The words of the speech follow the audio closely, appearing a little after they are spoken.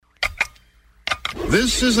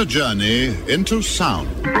This is a journey into sound.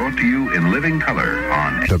 Brought to you in living color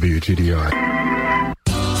on WTDI.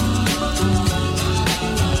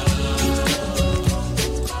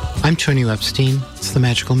 I'm Tonio Epstein. It's the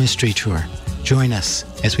Magical Mystery Tour. Join us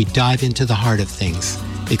as we dive into the heart of things,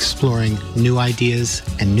 exploring new ideas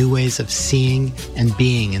and new ways of seeing and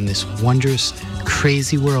being in this wondrous,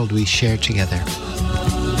 crazy world we share together.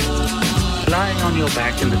 Lying on your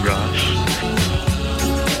back in the grass,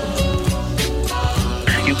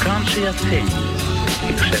 you can't see a thing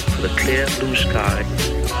except for the clear blue sky,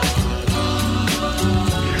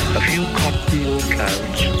 a few cotton wool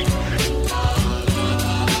clouds,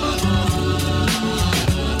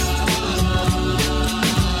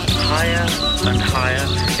 higher and higher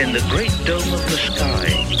in the great dome of the sky,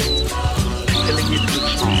 filling it with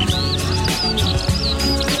song.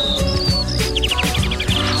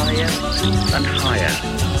 Higher and higher,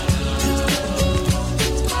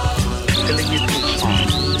 filling it with song.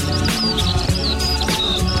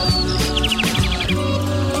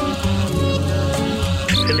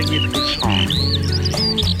 Filling it with song.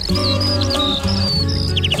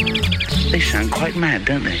 They sound quite mad,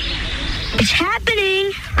 don't they? It's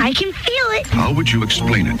happening. I can feel it. How would you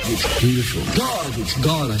explain it? It's beautiful. God, it's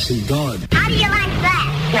God. I see God. How do you like that?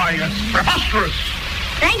 Why, it's preposterous.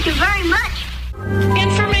 Thank you very much.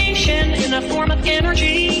 Information in the form of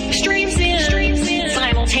energy streams in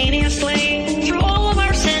simultaneously through all of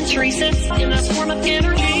our sensory systems in the form of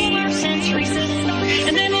energy.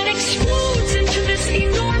 And then it explodes into this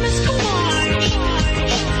enormous collage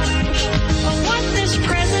of what this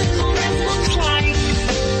present moment looks like,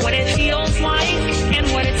 what it feels like, and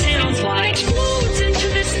what it sounds like. It explodes into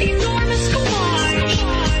this enormous collage.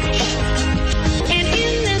 And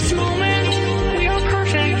in this moment, we are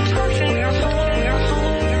perfect. We are whole,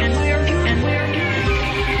 and we are doing.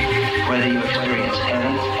 Whether you experience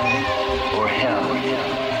heaven or hell,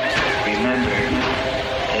 remember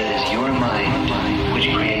that it is your mind which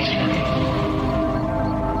creates it.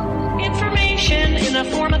 Information in the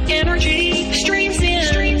form of energy streams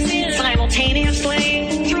in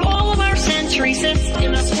simultaneously through all of our sensory systems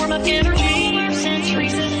in the form of energy.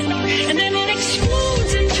 And then it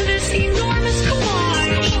explodes into this enormous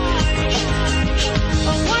collage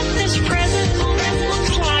of what this present moment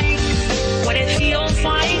looks like, what it feels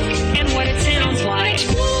like, and what it sounds like. It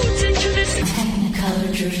explodes into this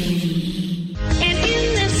Technicolor dream. And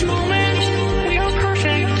in this moment, we are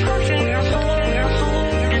perfect. We are whole,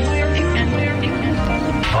 and we are doing.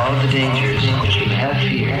 All the dangers which you have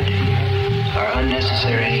feared are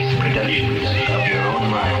unnecessary productions of your own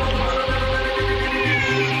mind.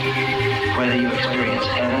 Whether you experience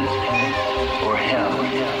heaven or hell,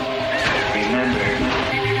 remember,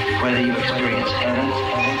 whether you experience heaven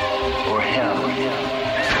or hell,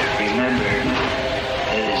 remember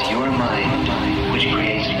that it is your mind which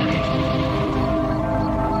creates it.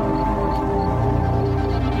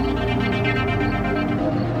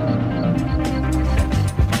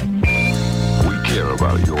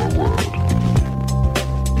 About your world.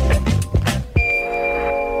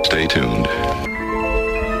 Stay tuned.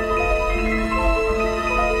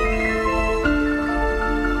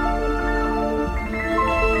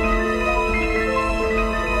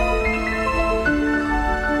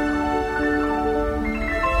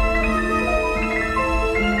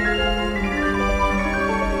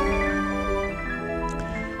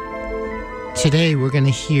 Today we're going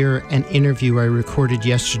to hear an interview I recorded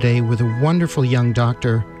yesterday with a wonderful young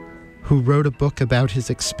doctor who wrote a book about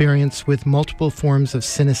his experience with multiple forms of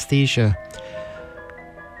synesthesia,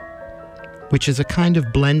 which is a kind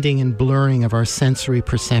of blending and blurring of our sensory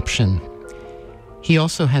perception. He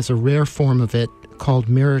also has a rare form of it called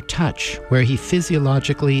mirror touch, where he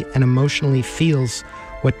physiologically and emotionally feels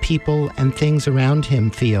what people and things around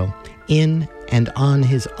him feel in and on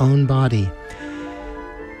his own body,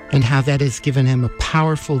 and how that has given him a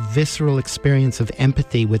powerful, visceral experience of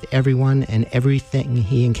empathy with everyone and everything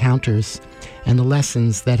he encounters, and the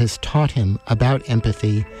lessons that has taught him about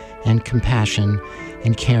empathy and compassion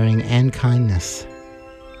and caring and kindness.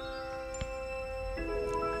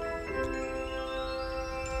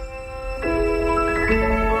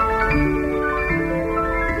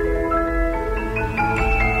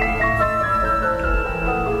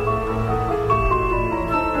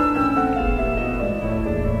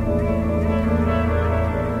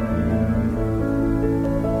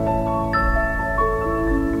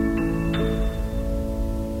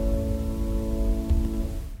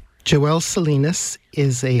 Joel Salinas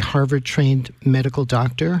is a Harvard-trained medical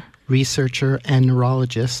doctor, researcher, and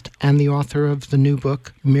neurologist, and the author of the new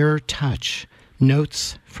book, Mirror Touch,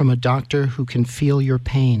 Notes from a Doctor Who Can Feel Your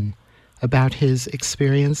Pain, about his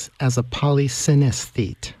experience as a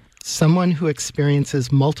polysynesthete, someone who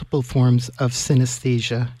experiences multiple forms of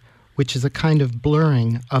synesthesia, which is a kind of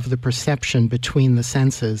blurring of the perception between the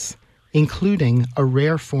senses, including a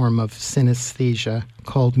rare form of synesthesia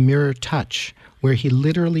called mirror touch, where he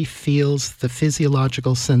literally feels the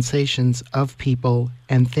physiological sensations of people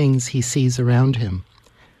and things he sees around him.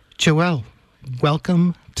 Joelle,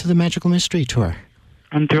 welcome to the Magical Mystery Tour.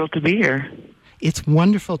 I'm thrilled to be here. It's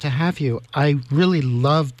wonderful to have you. I really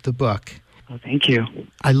loved the book. Oh, thank you.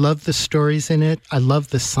 I love the stories in it. I love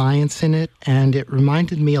the science in it. And it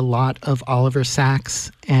reminded me a lot of Oliver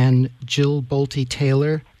Sacks and Jill Bolte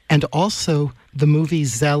Taylor, and also the movie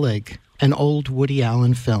Zelig, an old Woody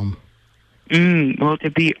Allen film. Well,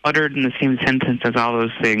 to be uttered in the same sentence as all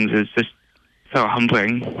those things is just so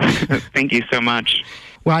humbling. Thank you so much.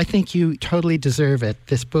 Well, I think you totally deserve it.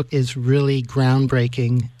 This book is really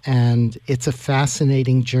groundbreaking, and it's a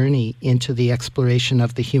fascinating journey into the exploration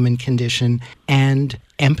of the human condition and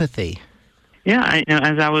empathy. Yeah,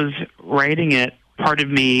 as I was writing it, part of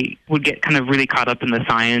me would get kind of really caught up in the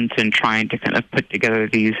science and trying to kind of put together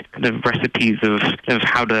these kind of recipes of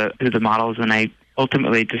how to do the models, and I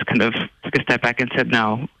ultimately just kind of took a step back and said,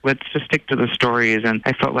 no, let's just stick to the stories. And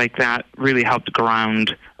I felt like that really helped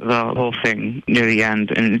ground the whole thing near the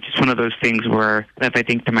end. And it's just one of those things where, if I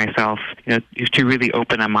think to myself, to really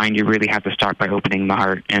open a mind, you really have to start by opening the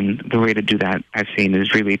heart. And the way to do that, I've seen,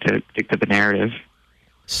 is really to stick to the narrative.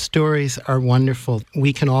 Stories are wonderful.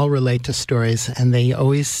 We can all relate to stories, and they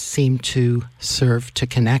always seem to serve to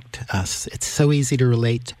connect us. It's so easy to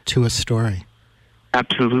relate to a story.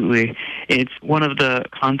 Absolutely. It's one of the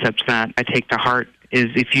concepts that I take to heart is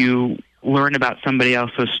if you learn about somebody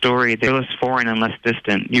else's story, they're less foreign and less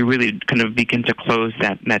distant. You really kind of begin to close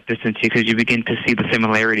that distance because you begin to see the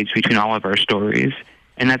similarities between all of our stories.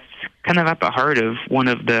 And that's kind of at the heart of one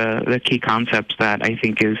of the key concepts that I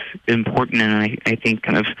think is important and I think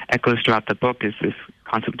kind of echoes throughout the book is this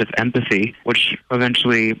concept of empathy, which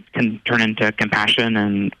eventually can turn into compassion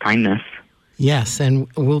and kindness. Yes, and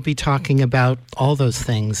we'll be talking about all those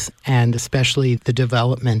things, and especially the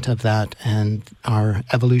development of that and our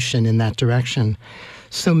evolution in that direction.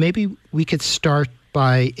 So maybe we could start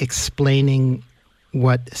by explaining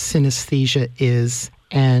what synesthesia is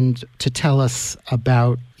and to tell us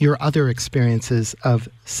about your other experiences of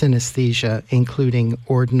synesthesia, including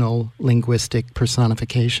ordinal linguistic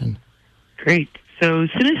personification. Great. So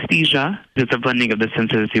synesthesia is a blending of the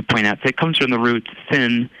senses, as you point out. So it comes from the root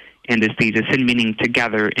syn and aesthesia, syn meaning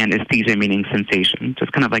together and aesthesia meaning sensation. So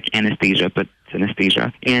it's kind of like anesthesia, but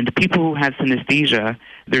synesthesia. And people who have synesthesia,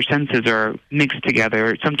 their senses are mixed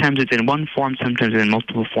together. Sometimes it's in one form, sometimes it's in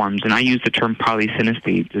multiple forms. And I use the term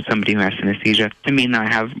polysynesthete as somebody who has synesthesia to mean that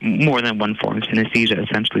I have more than one form of synesthesia,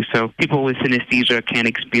 essentially. So people with synesthesia can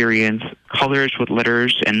experience colors with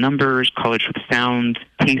letters and numbers, colors with sounds,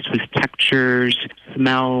 taste with textures,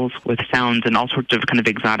 smells with sounds, and all sorts of kind of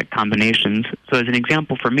exotic combinations. So as an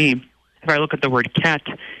example for me, if I look at the word cat,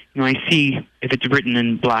 I see, if it's written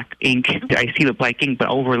in black ink, I see the black ink, but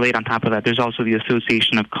overlaid on top of that, there's also the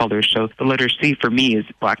association of colors. So the letter C for me is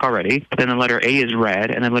black already, but then the letter A is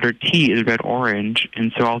red, and the letter T is red-orange.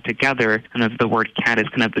 And so altogether, kind of the word cat is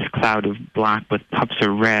kind of this cloud of black with puffs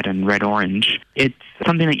of red and red-orange. It's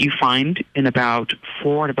something that you find in about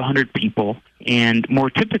 4 out of 100 people, and more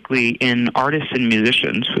typically in artists and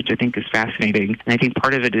musicians, which I think is fascinating. And I think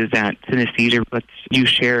part of it is that synesthesia lets you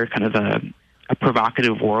share kind of a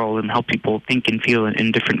provocative world and help people think and feel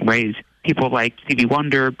in different ways. People like Stevie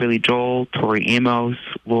Wonder, Billy Joel, Tori Amos,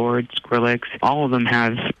 Lord, Skrillex, all of them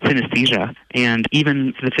have synesthesia. And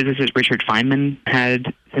even the physicist Richard Feynman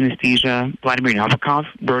had synesthesia. Vladimir Nabokov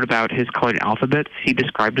wrote about his colored alphabets. He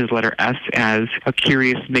described his letter S as a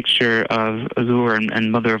curious mixture of azure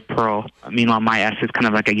and mother of pearl. Meanwhile, my S is kind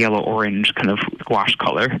of like a yellow-orange kind of squash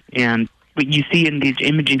color. And what you see in these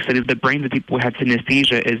imaging studies, the brains of people who have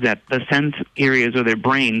synesthesia, is that the sense areas of their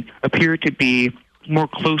brain appear to be more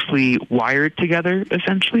closely wired together,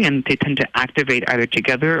 essentially, and they tend to activate either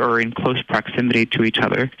together or in close proximity to each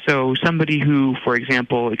other. So somebody who, for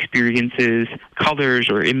example, experiences colors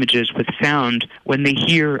or images with sound, when they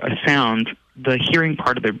hear a sound, the hearing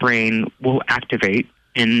part of their brain will activate,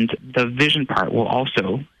 and the vision part will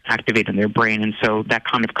also activate in their brain, and so that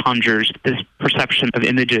kind of conjures this perception of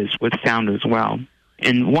images with sound as well.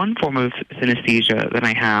 And one form of synesthesia that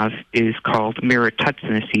I have is called mirror touch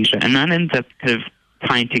synesthesia, and that ends up kind of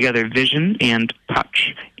tying together vision and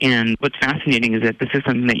touch. And what's fascinating is that this is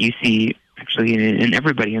something that you see actually in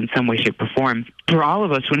everybody in some way, shape, or form. For all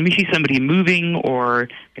of us, when we see somebody moving or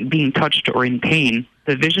being touched or in pain,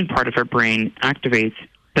 the vision part of our brain activates,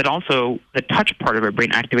 but also the touch part of our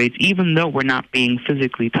brain activates even though we're not being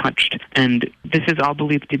physically touched. And this is all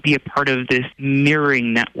believed to be a part of this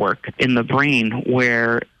mirroring network in the brain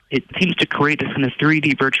where it seems to create this kind of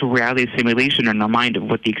 3D virtual reality simulation in our mind of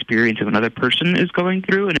what the experience of another person is going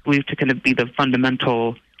through, and it's believed to kind of be the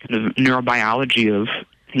fundamental kind of neurobiology of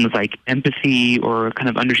things like empathy or kind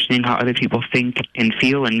of understanding how other people think and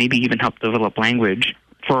feel and maybe even help develop language.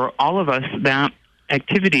 For all of us, that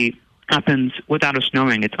activity happens without us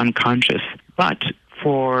knowing. It's unconscious. But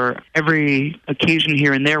for every occasion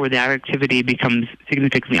here and there where that activity becomes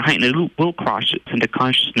significantly heightened, it will cross into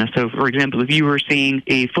consciousness. So, for example, if you were seeing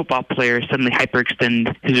a football player suddenly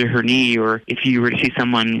hyperextend his or her knee, or if you were to see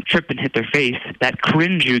someone trip and hit their face, that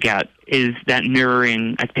cringe you get is that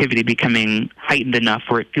mirroring activity becoming heightened enough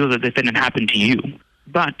where it feels as if it had happened to you.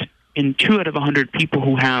 But in 2 out of 100 people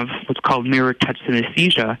who have what's called mirror touch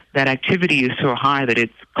synesthesia, that activity is so high that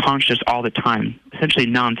it's conscious all the time, essentially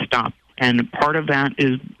nonstop. And part of that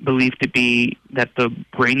is believed to be that the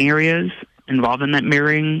brain areas involved in that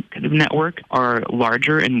mirroring kind of network are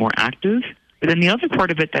larger and more active. But then the other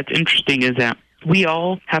part of it that's interesting is that we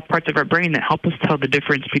all have parts of our brain that help us tell the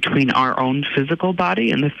difference between our own physical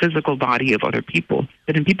body and the physical body of other people.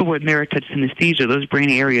 But in people with mirror touch synesthesia, those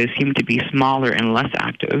brain areas seem to be smaller and less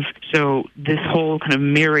active. So this whole kind of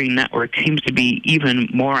mirroring network seems to be even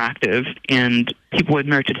more active, and people with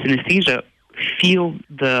mirror touch synesthesia feel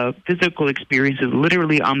the physical experiences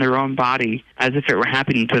literally on their own body as if it were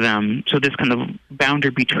happening to them. So this kind of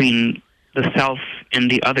boundary between the self and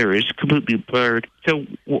the other is completely blurred. So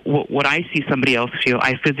what I see somebody else feel,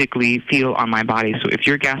 I physically feel on my body. So if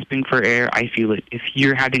you're gasping for air, I feel it. If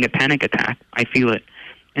you're having a panic attack, I feel it.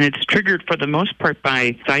 And it's triggered for the most part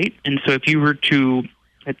by sight. And so if you were to,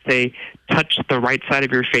 let's say, touch the right side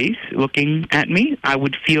of your face looking at me, I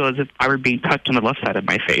would feel as if I were being touched on the left side of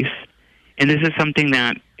my face. And this is something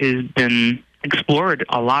that has been explored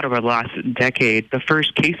a lot over the last decade. The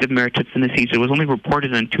first case of mirror touch synesthesia was only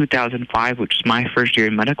reported in 2005, which is my first year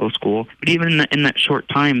in medical school. But even in that short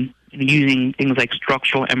time, using things like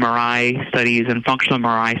structural MRI studies and functional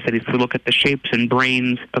MRI studies to look at the shapes and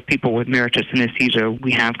brains of people with mirror touch synesthesia,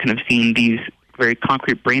 we have kind of seen these very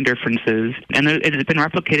concrete brain differences. And it has been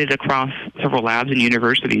replicated across several labs and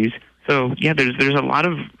universities. So, yeah, there's a lot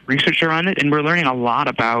of research around it, and we're learning a lot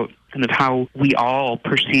about kind of how we all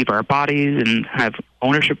perceive our bodies and have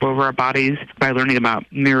ownership over our bodies by learning about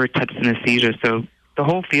mirror touch synesthesia. So the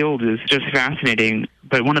whole field is just fascinating.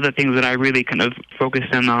 But one of the things that I really kind of focus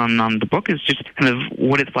in on the book is just kind of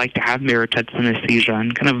what it's like to have mirror touch synesthesia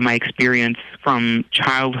and kind of my experience from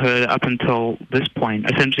childhood up until this point,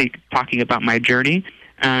 essentially talking about my journey.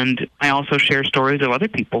 And I also share stories of other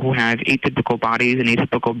people who have atypical bodies and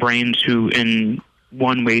atypical brains who, in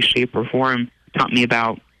one way, shape, or form, taught me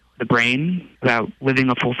about the brain, about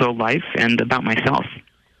living a fulfilled life, and about myself.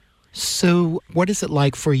 So what is it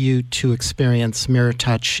like for you to experience mirror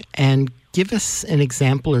touch? And give us an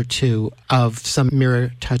example or two of some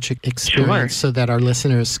mirror touch experience so that our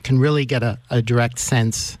listeners can really get a direct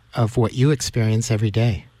sense of what you experience every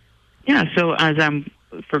day. Yeah, so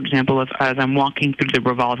for example, as I'm walking through the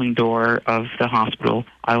revolving door of the hospital,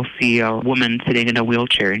 I'll see a woman sitting in a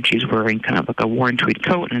wheelchair, and she's wearing kind of like a worn tweed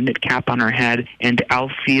coat and a knit cap on her head, and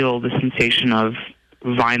I'll feel the sensation of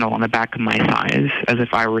vinyl on the back of my thighs as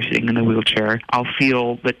if I were sitting in a wheelchair. I'll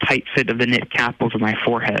feel the tight fit of the knit cap over my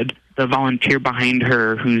forehead. The volunteer behind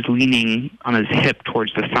her who's leaning on his hip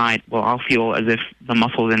towards the side, well, I'll feel as if the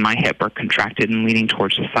muscles in my hip are contracted and leaning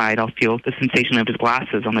towards the side. I'll feel the sensation of his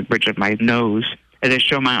glasses on the bridge of my nose. As I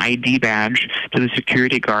show my ID badge to the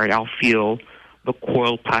security guard, I'll feel the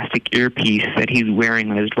coiled plastic earpiece that he's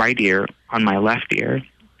wearing on his right ear on my left ear.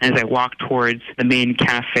 As I walk towards the main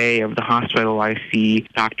cafe of the hospital, I see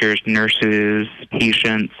doctors, nurses,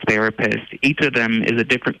 patients, therapists. Each of them is a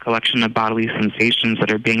different collection of bodily sensations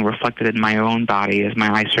that are being reflected in my own body as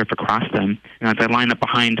my eyes surf across them. And as I line up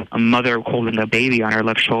behind a mother holding a baby on her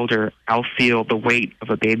left shoulder, I'll feel the weight of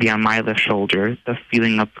a baby on my left shoulder, the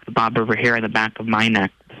feeling of the bob of her hair on the back of my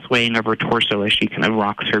neck, the swaying of her torso as she kind of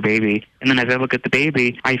rocks her baby. And then as I look at the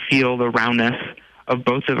baby, I feel the roundness of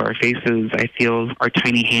both of our faces. I feel our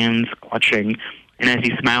tiny hands clutching. And as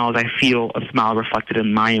he smiles, I feel a smile reflected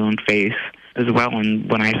in my own face as well. And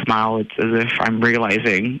when I smile, it's as if I'm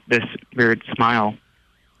realizing this weird smile.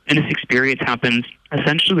 And this experience happens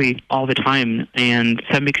essentially all the time. And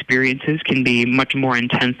some experiences can be much more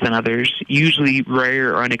intense than others. Usually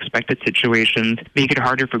rare or unexpected situations make it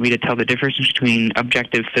harder for me to tell the difference between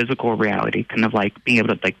objective physical reality, kind of like being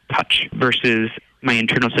able to touch, versus my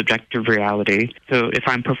internal subjective reality. So if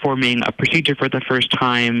I'm performing a procedure for the first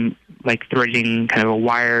time, like threading kind of a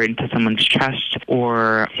wire into someone's chest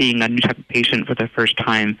or seeing a new type of patient for the first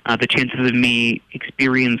time, the chances of me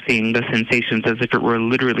experiencing the sensations as if it were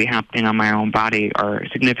literally happening on my own body are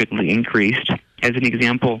significantly increased. As an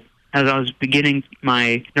example, as I was beginning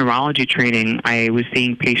my neurology training, I was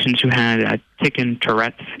seeing patients who had a tic and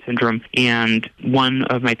Tourette's syndrome, and one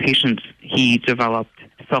of my patients, he developed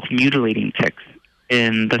self-mutilating tics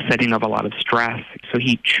in the setting of a lot of stress. So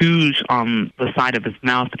he chews on the side of his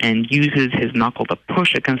mouth and uses his knuckle to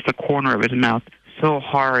push against the corner of his mouth so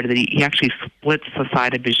hard that he actually splits the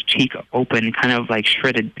side of his cheek open, kind of like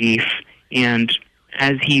shredded beef. And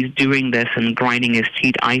as he's doing this and grinding his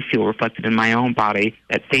teeth, I feel reflected in my own body,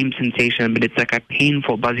 that same sensation, but it's like a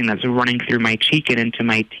painful buzzing that's running through my cheek and into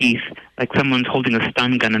my teeth, like someone's holding a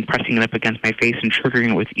stun gun and pressing it up against my face and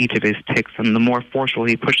triggering it with each of his tics. And the more forceful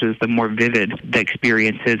he pushes, the more vivid the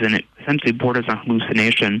experience is, and it essentially borders on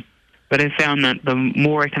hallucination. But I found that the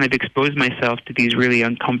more I kind of expose myself to these really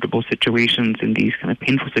uncomfortable situations and these kind of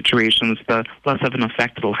painful situations, the less of an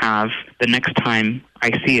effect it'll have the next time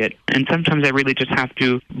I see it. And sometimes I really just have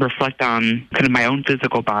to reflect on kind of my own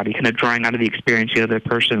physical body, kind of drawing out of the experience of the other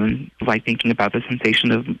person, like thinking about the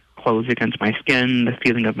sensation of clothes against my skin, the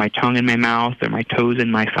feeling of my tongue in my mouth, or my toes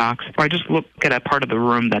in my socks. Or I just look at a part of the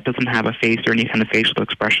room that doesn't have a face or any kind of facial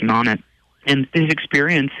expression on it. And this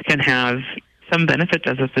experience can have some benefit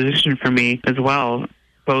as a physician for me as well,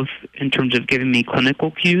 both in terms of giving me clinical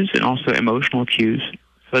cues and also emotional cues.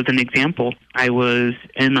 So as an example, I was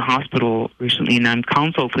in the hospital recently and I'm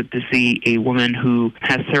consulted to see a woman who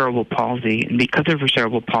has cerebral palsy. And because of her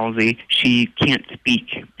cerebral palsy, she can't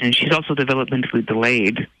speak. And she's also developmentally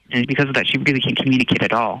delayed. And because of that, she really can't communicate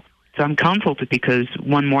at all. So I'm consulted because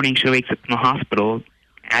one morning she wakes up in the hospital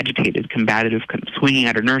agitated, combative, swinging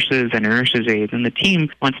at her nurses and her nurses' aides. And the team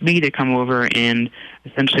wants me to come over and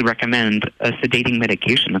essentially recommend a sedating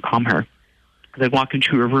medication to calm her. As I walk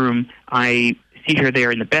into her room, I see her there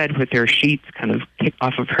in the bed with her sheets kind of kicked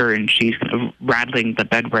off of her, and she's kind of rattling the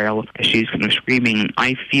bed rail as she's kind of screaming.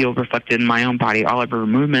 I feel reflected in my own body all of her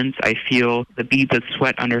movements. I feel the beads of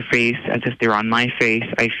sweat on her face as if they're on my face.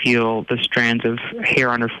 I feel the strands of hair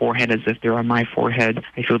on her forehead as if they're on my forehead.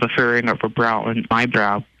 I feel the furrowing of her brow and my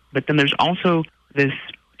brow. But then there's also this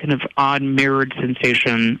kind of odd mirrored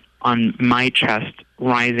sensation on my chest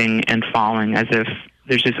rising and falling, as if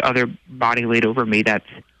there's this other body laid over me that's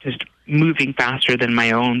just moving faster than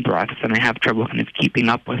my own breaths, and I have trouble kind of keeping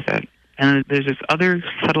up with it. And there's this other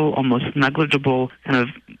subtle, almost negligible kind of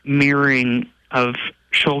mirroring of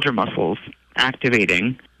shoulder muscles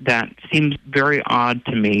activating that seems very odd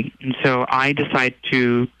to me. And so I decide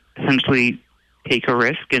to essentially take a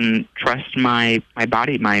risk and trust my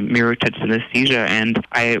body, my mirror touch synesthesia, and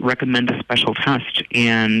I recommend a special test.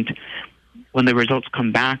 And when the results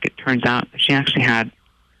come back, it turns out that she actually had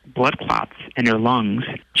blood clots in her lungs.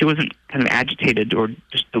 She wasn't kind of agitated or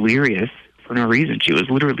just delirious for no reason. She was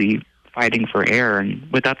literally fighting for air,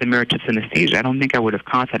 and without the mirror touch synesthesia, I don't think I would have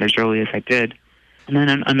caught that as early as I did. And then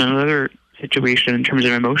in another situation, in terms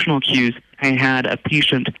of emotional cues, I had a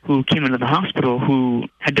patient who came into the hospital who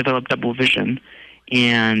had developed double vision,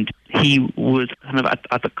 and he was kind of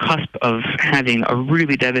at the cusp of having a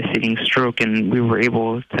really devastating stroke, and we were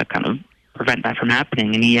able to kind of prevent that from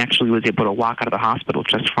happening, and he actually was able to walk out of the hospital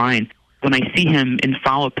just fine. When I see him in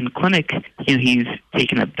follow-up in clinic, he's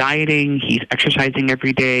taken up dieting, he's exercising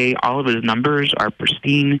every day, all of his numbers are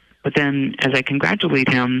pristine. But then as I congratulate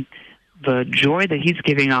him, the joy that he's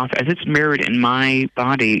giving off as it's mirrored in my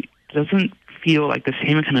body doesn't feel like the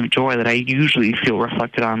same kind of joy that I usually feel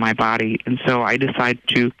reflected on my body. And so I decide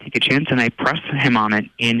to take a chance and I press him on it,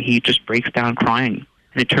 and he just breaks down crying.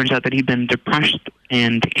 And it turns out that he'd been depressed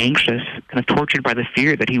and anxious, kind of tortured by the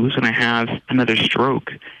fear that he was going to have another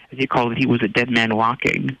stroke. As he called it, he was a dead man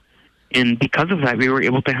walking. And because of that, we were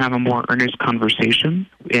able to have a more earnest conversation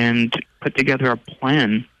and put together a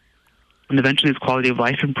plan. And eventually his quality of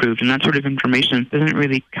life improved. And that sort of information doesn't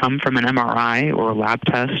really come from an MRI or a lab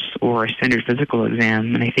test or a standard physical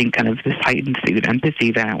exam. And I think kind of this heightened state of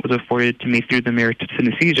empathy that was afforded to me through the mirror touch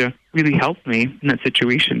synesthesia really helped me in that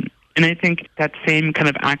situation. And I think that same kind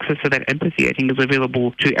of access to that empathy, I think, is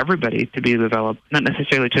available to everybody to be developed, not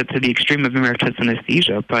necessarily to the extreme of mirror touch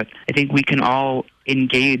synesthesia, but I think we can all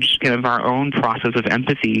engage kind of our own process of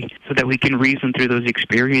empathy so that we can reason through those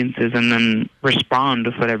experiences and then respond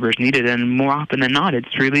with whatever is needed. And more often than not,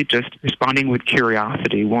 it's really just responding with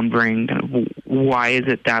curiosity, wondering kind of why is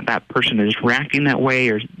it that that person is reacting that way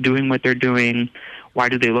or doing what they're doing. Why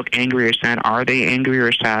do they look angry or sad? Are they angry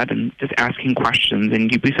or sad? And just asking questions. And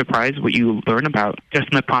you'd be surprised what you learn about just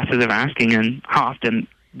in the process of asking, and how often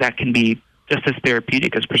that can be just as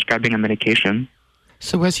therapeutic as prescribing a medication.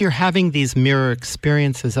 So as you're having these mirror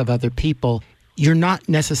experiences of other people, you're not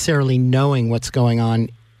necessarily knowing what's going on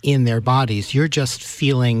in their bodies. You're just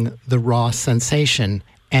feeling the raw sensation.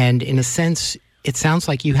 And in a sense, it sounds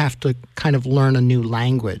like you have to kind of learn a new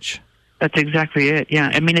language. That's exactly it,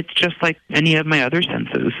 yeah. I mean, it's just like any of my other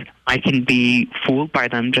senses. I can be fooled by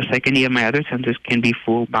them just like any of my other senses can be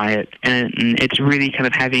fooled by it. And it's really kind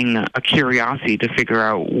of having a curiosity to figure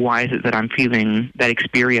out why is it that I'm feeling that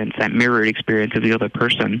experience, that mirrored experience of the other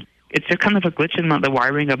person. It's a kind of a glitch in the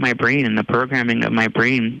wiring of my brain and the programming of my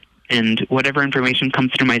brain. And whatever information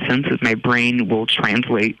comes through my senses, my brain will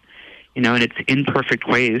translate, in its imperfect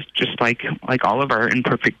ways, just like all of our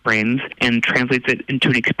imperfect brains, and translates it into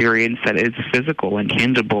an experience that is physical and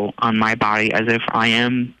tangible on my body as if I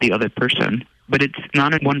am the other person. But it's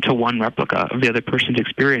not a one-to-one replica of the other person's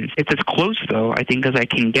experience. It's as close, though, I think, as I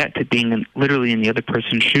can get to being literally in the other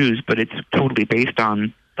person's shoes, but it's totally based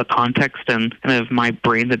on the context and kind of my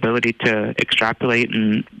brain's ability to extrapolate,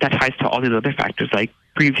 and that ties to all these other factors like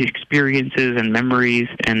previous experiences and memories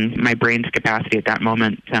and my brain's capacity at that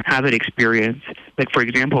moment to have that experience. Like, for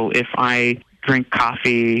example, if I drink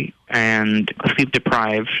coffee and sleep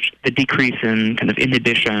deprived, the decrease in kind of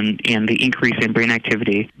inhibition and the increase in brain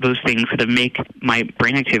activity, those things sort of make my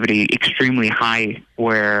brain activity extremely high,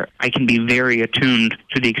 where I can be very attuned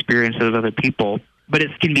to the experiences of other people. But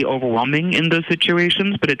it can be overwhelming in those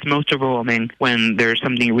situations, but it's most overwhelming when there's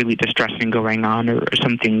something really distressing going on or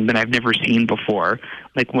something that I've never seen before.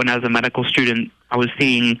 Like when I was a medical student, I was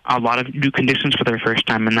seeing a lot of new conditions for the first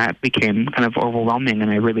time, and that became kind of overwhelming,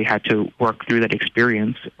 and I really had to work through that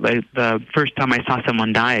experience. Like the first time I saw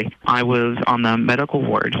someone die, I was on the medical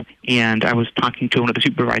ward, and I was talking to one of the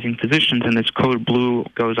supervising physicians, and this code blue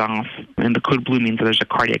goes off, and the code blue means that there's a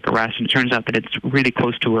cardiac arrest, and it turns out that it's really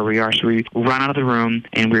close to where we are. So we run out of the room,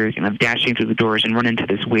 and we're kind of dashing through the doors and run into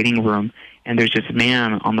this waiting room, and there's this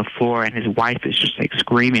man on the floor, and his wife is just like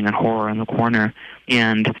screaming in horror in the corner.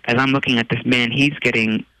 And as I'm looking at this man, he's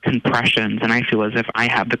getting compressions, and I feel as if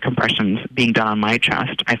I have the compressions being done on my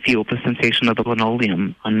chest. I feel the sensation of the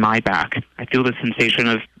linoleum on my back. I feel the sensation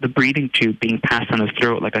of the breathing tube being passed on his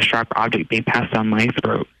throat, like a sharp object being passed on my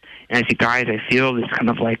throat. And as he dies, I feel this kind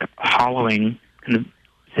of like hollowing kind of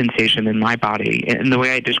sensation in my body. And the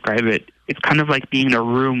way I describe it, it's kind of like being in a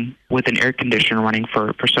room with an air conditioner running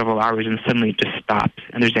for several hours, and suddenly it just stops.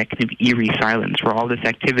 And there's that kind of eerie silence where all this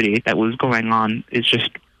activity that was going on is just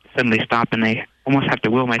suddenly stopped, and I almost have to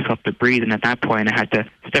will myself to breathe. And at that point, I had to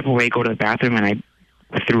step away, go to the bathroom, and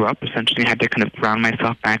I threw up, essentially. I had to kind of ground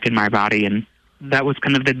myself back in my body. And that was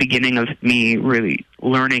kind of the beginning of me really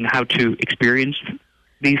learning how to experience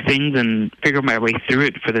these things and figure my way through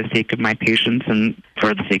it for the sake of my patients and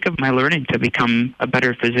for the sake of my learning to become a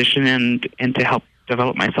better physician and to help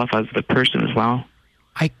develop myself as the person as well.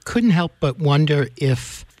 I couldn't help but wonder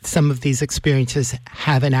if some of these experiences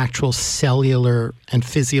have an actual cellular and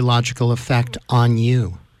physiological effect on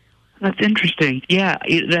you. That's interesting. Yeah,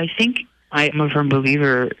 I think I'm a firm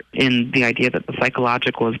believer in the idea that the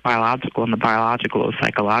psychological is biological and the biological is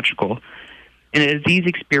psychological. And as these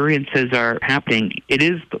experiences are happening, it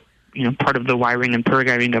is, part of the wiring and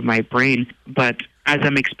programming of my brain. But as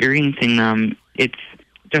I'm experiencing them, it's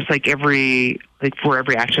just like for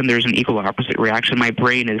every action, there's an equal or opposite reaction. My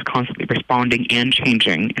brain is constantly responding and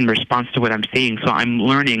changing in response to what I'm seeing. So I'm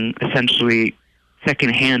learning essentially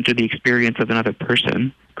secondhand through the experience of another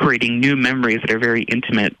person, creating new memories that are very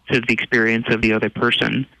intimate to the experience of the other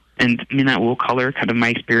person. And I mean, that will color kind of my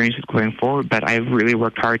experiences going forward, but I've really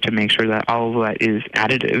worked hard to make sure that all of that is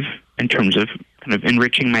additive in terms of kind of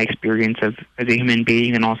enriching my experience as a human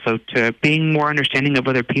being and also to being more understanding of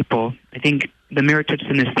other people. I think the mirror touch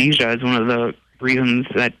synesthesia is one of the reasons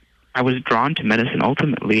that I was drawn to medicine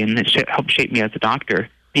ultimately, and it helped shape me as a doctor.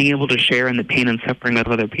 Being able to share in the pain and suffering of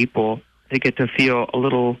other people, I get to feel a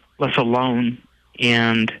little less alone.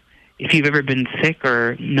 And if you've ever been sick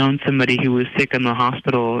or known somebody who was sick in the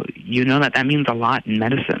hospital, you know that means a lot in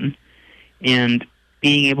medicine. And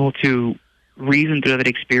being able to reason through that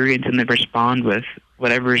experience and then respond with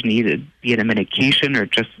whatever is needed, be it a medication or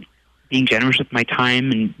just being generous with my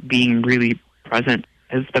time and being really present.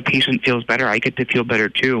 As the patient feels better, I get to feel better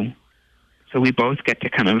too. So we both get to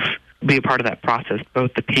kind of be a part of that process,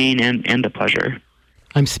 both the pain and the pleasure.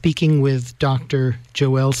 I'm speaking with Dr.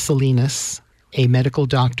 Joel Salinas, a medical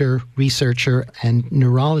doctor, researcher, and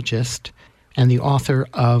neurologist, and the author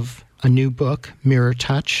of a new book, Mirror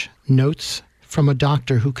Touch, Notes from a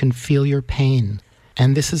Doctor Who Can Feel Your Pain.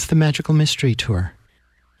 And this is the Magical Mystery Tour.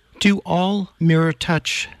 Do all mirror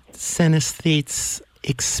touch synesthetes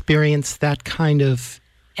experience that kind of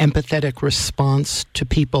empathetic response to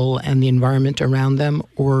people and the environment around them,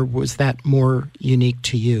 or was that more unique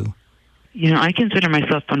to you? I consider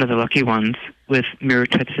myself one of the lucky ones with mirror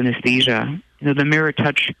touch synesthesia. The mirror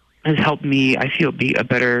touch has helped me, I feel, be a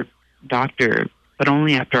better doctor, but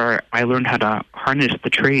only after I learned how to harness the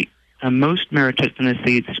trait. Most mirror touch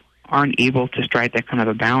synesthetes aren't able to strike that kind of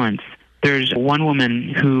a balance. There's one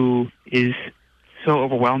woman who is so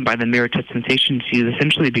overwhelmed by the mirror touch sensation, she's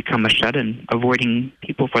essentially become a shut-in, avoiding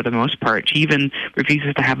people for the most part. She even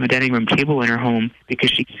refuses to have a dining room table in her home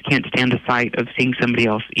because she just can't stand the sight of seeing somebody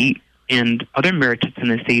else eat. And other mirror touch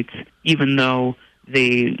synesthetes, even though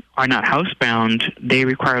they are not housebound, they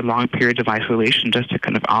require long periods of isolation just to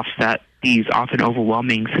kind of offset these often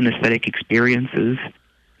overwhelming synesthetic experiences.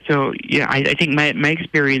 So, yeah, I think my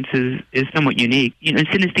experience is somewhat unique.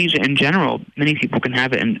 Synesthesia in general, many people can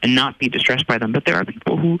have it and not be distressed by them, but there are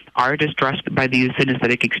people who are distressed by these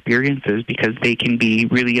synesthetic experiences because they can be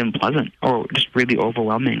really unpleasant or just really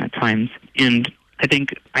overwhelming at times. And I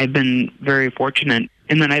think I've been very fortunate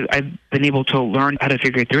in that I've been able to learn how to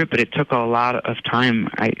figure through it, but it took a lot of time.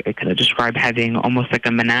 I kind of describe having almost like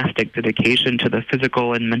a monastic dedication to the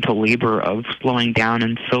physical and mental labor of slowing down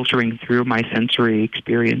and filtering through my sensory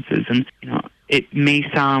experiences. And, it may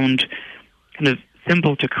sound kind of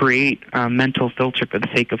simple to create a mental filter for the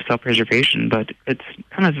sake of self-preservation, but it's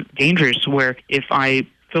kind of dangerous where if I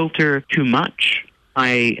filter too much,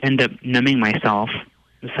 I end up numbing myself,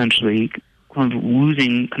 essentially, kind of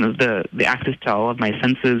losing kind of the access to all of my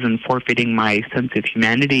senses and forfeiting my sense of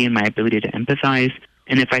humanity and my ability to empathize.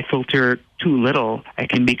 And if I filter too little, I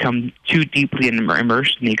can become too deeply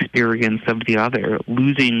immersed in the experience of the other,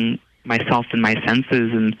 losing myself and my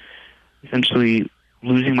senses and essentially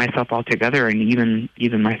losing myself altogether and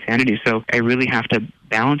even my sanity. So I really have to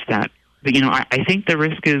balance that. But, I think the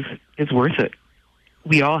risk is worth it.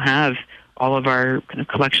 We all have all of our kind of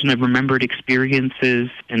collection of remembered experiences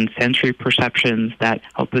and sensory perceptions that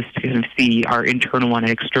help us to kind of see our internal and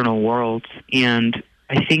external worlds. And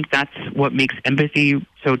I think that's what makes empathy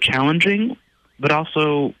so challenging, but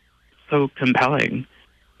also so compelling.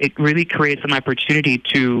 It really creates an opportunity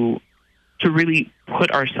to really put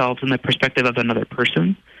ourselves in the perspective of another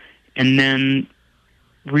person and then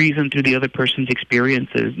reason through the other person's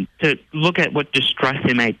experiences, to look at what distress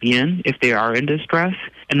they might be in if they are in distress,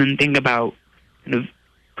 and then think about kind of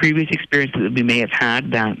previous experiences that we may have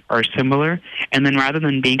had that are similar, and then rather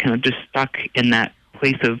than being kind of just stuck in that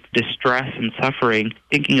place of distress and suffering,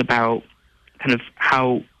 thinking about kind of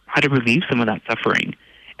how to relieve some of that suffering.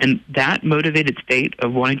 And that motivated state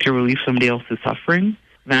of wanting to relieve somebody else's suffering,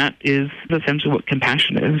 that is essentially what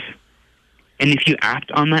compassion is. And if you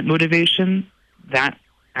act on that motivation, that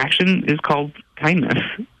action is called kindness.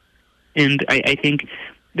 And I think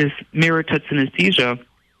this mirror touch synesthesia,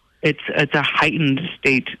 it's a heightened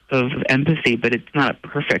state of empathy, but it's not a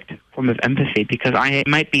perfect form of empathy because I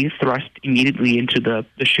might be thrust immediately into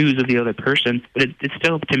the shoes of the other person, but it's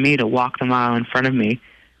still up to me to walk the mile in front of me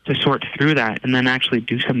to sort through that and then actually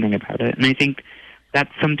do something about it. And I think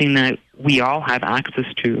that's something that we all have access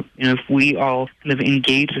to. If we all kind of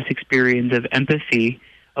engage this experience of empathy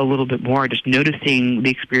a little bit more, just noticing the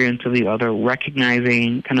experience of the other,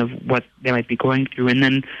 recognizing kind of what they might be going through, and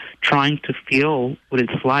then trying to feel what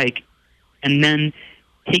it's like, and then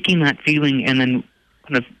taking that feeling and then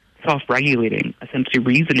kind of self-regulating, essentially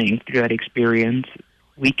reasoning through that experience,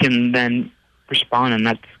 we can then respond, and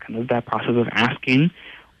that's kind of that process of asking,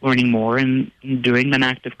 learning more, and doing an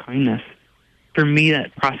act of kindness. For me,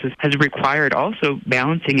 that process has required also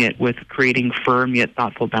balancing it with creating firm yet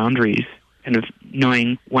thoughtful boundaries, kind of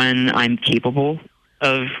knowing when I'm capable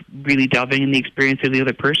of really delving in the experience of the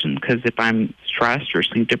other person, because if I'm stressed or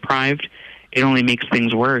sleep deprived, it only makes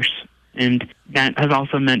things worse. And that has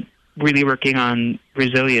also meant really working on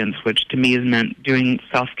resilience, which to me has meant doing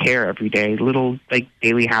self-care every day, little like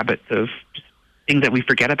daily habits of just things that we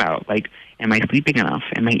forget about, like am I sleeping enough?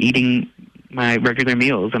 Am I eating my regular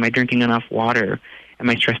meals? Am I drinking enough water? Am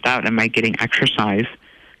I stressed out? Am I getting exercise?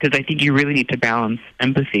 Because I think you really need to balance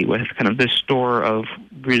empathy with kind of this store of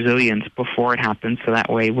resilience before it happens, so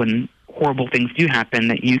that way when horrible things do happen,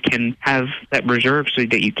 that you can have that reserve so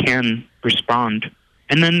that you can respond.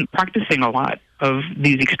 And then practicing a lot of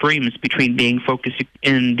these extremes between being focused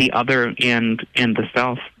in the other and the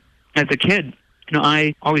self. As a kid,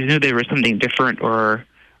 I always knew there was something different or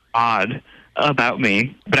odd about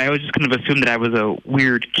me, but I always just kind of assumed that I was a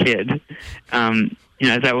weird kid.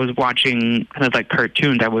 As I was watching kind of like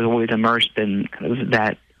cartoons, I was always immersed in kind of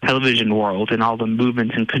that television world and all the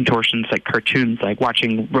movements and contortions like cartoons, like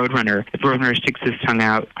watching Roadrunner. If Roadrunner sticks his tongue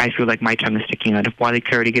out, I feel like my tongue is sticking out. If Wile E.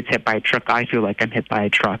 Coyote gets hit by a truck, I feel like I'm hit by a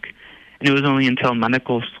truck. And it was only until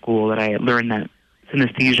medical school that I learned that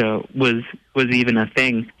synesthesia was even a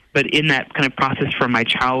thing. But in that kind of process from my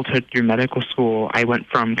childhood through medical school, I went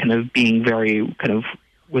from kind of being very kind of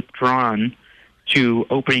withdrawn to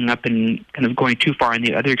opening up and kind of going too far in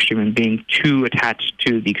the other extreme and being too attached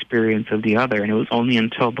to the experience of the other. And it was only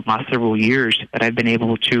until the last several years that I've been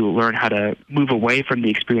able to learn how to move away from the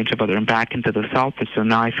experience of other and back into the self. And so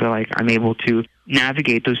now I feel like I'm able to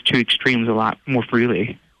navigate those two extremes a lot more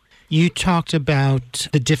freely. You talked about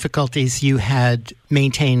the difficulties you had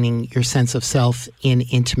maintaining your sense of self in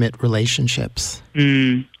intimate relationships.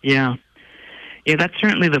 Yeah. Yeah, that's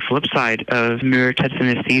certainly the flip side of mirror-touch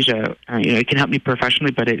synesthesia. It can help me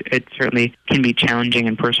professionally, but it certainly can be challenging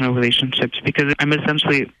in personal relationships because I'm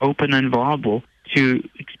essentially open and vulnerable to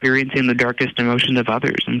experiencing the darkest emotions of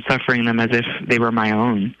others and suffering them as if they were my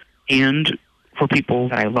own. And for people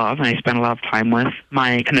that I love and I spend a lot of time with,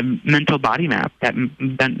 my kind of mental body map, that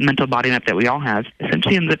mental body map that we all have,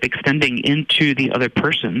 essentially ends up extending into the other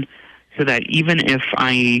person so that even if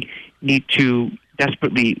I need to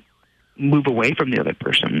desperately move away from the other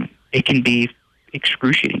person, it can be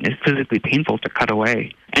excruciating. It's physically painful to cut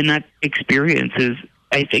away. And that experience is,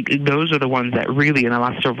 I think those are the ones that really in the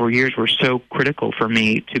last several years were so critical for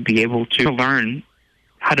me to be able to learn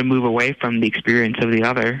how to move away from the experience of the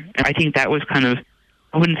other. And I think that was kind of,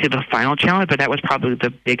 I wouldn't say the final challenge, but that was probably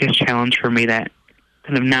the biggest challenge for me that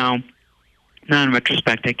kind of now in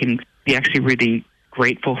retrospect, I can be actually really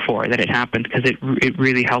grateful for that it happened because it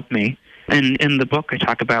really helped me. And in the book, I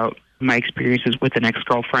talk about my experiences with an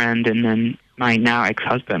ex-girlfriend and then my now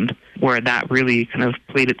ex-husband, where that really kind of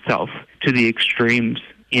played itself to the extremes.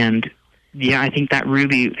 And yeah, I think that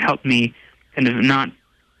really helped me kind of not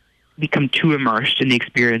become too immersed in the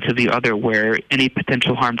experience of the other, where any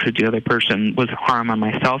potential harm to the other person was harm on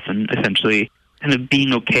myself, and essentially kind of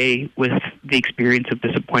being okay with the experience of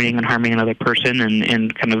disappointing and harming another person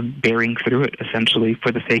and kind of bearing through it, essentially,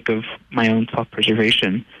 for the sake of my own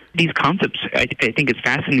self-preservation. These concepts, I think it's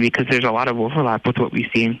fascinating because there's a lot of overlap with what we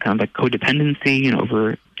see in kind of like codependency and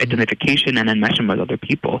over-identification and enmeshment with other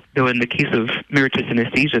people. Though in the case of mirror-touch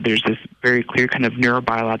synesthesia, there's this very clear kind of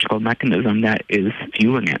neurobiological mechanism that is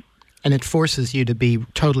fueling it. And it forces you to be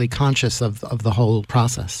totally conscious of the whole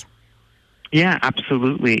process. Yeah,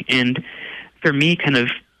 absolutely. And for me, kind of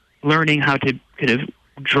learning how to kind of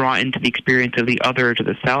draw into the experience of the other to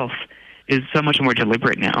the self is so much more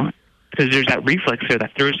deliberate now, because there's that reflex there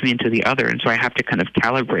that throws me into the other, and so I have to kind of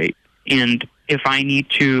calibrate. And if I need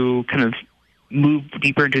to kind of move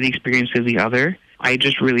deeper into the experience of the other, I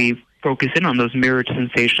just really focus in on those mirrored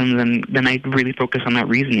sensations, and then I really focus on that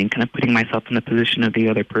reasoning, kind of putting myself in the position of the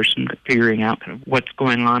other person, figuring out kind of what's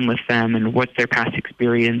going on with them and what their past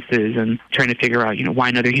experiences, and trying to figure out, why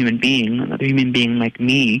another human being like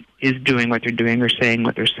me is doing what they're doing or saying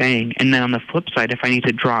what they're saying. And then on the flip side, if I need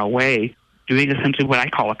to draw away, doing essentially what I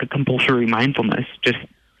call like a compulsory mindfulness, just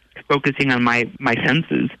focusing on my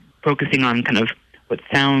senses, focusing on kind of what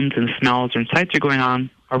sounds and smells and sights are going on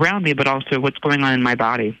around me, but also what's going on in my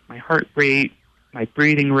body, my heart rate, my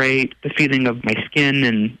breathing rate, the feeling of my skin,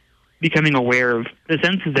 and becoming aware of the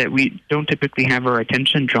senses that we don't typically have our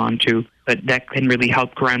attention drawn to, but that can really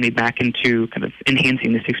help ground me back into kind of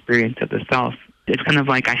enhancing this experience of the self. It's kind of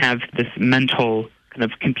like I have this mental kind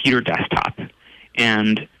of computer desktop,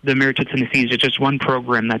 and the mirror-touch synesthesia is just one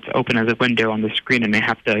program that's open as a window on the screen, and I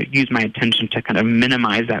have to use my attention to kind of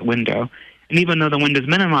minimize that window. And even though the window's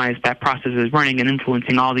minimized, that process is running and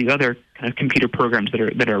influencing all the other kind of computer programs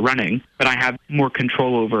that are running. But I have more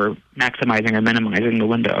control over maximizing or minimizing the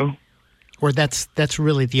window. Or that's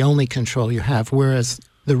really the only control you have, whereas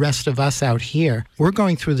the rest of us out here, we're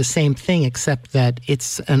going through the same thing, except that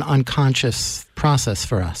it's an unconscious process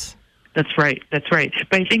for us. That's right. But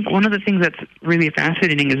I think one of the things that's really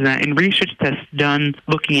fascinating is that in research that's done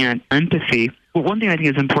looking at empathy, one thing I think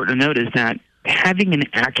is important to note is that having an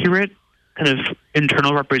accurate kind of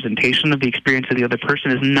internal representation of the experience of the other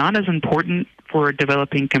person is not as important for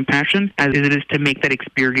developing compassion as it is to make that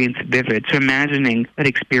experience vivid. So imagining that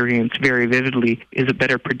experience very vividly is a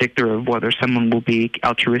better predictor of whether someone will be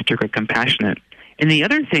altruistic or compassionate. And the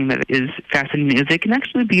other thing that is fascinating is it can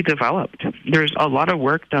actually be developed. There's a lot of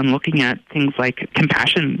work done looking at things like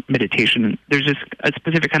compassion meditation. There's a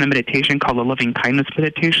specific kind of meditation called a loving kindness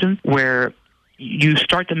meditation, where you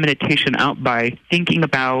start the meditation out by thinking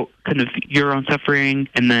about kind of your own suffering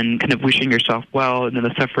and then kind of wishing yourself well, and then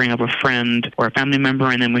the suffering of a friend or a family member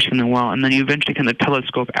and then wishing them well. And then you eventually kind of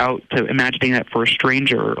telescope out to imagining that for a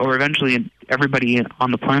stranger or eventually everybody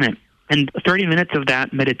on the planet. And 30 minutes of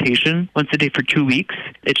that meditation once a day for 2 weeks,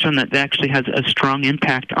 it's shown that actually has a strong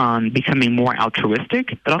impact on becoming more altruistic,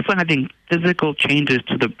 but also having physical changes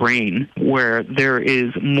to the brain where there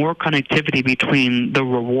is more connectivity between the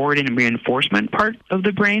reward and reinforcement part of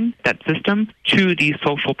the brain, that system, to the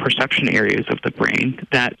social perception areas of the brain.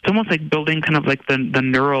 That it's almost like building kind of like the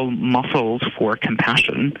neural muscles for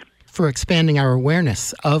compassion. For expanding our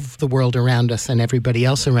awareness of the world around us and everybody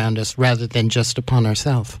else around us rather than just upon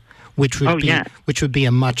ourselves. Which would be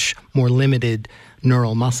a much more limited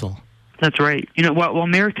neural muscle. That's right. While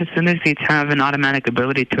mirror to synesthetes have an automatic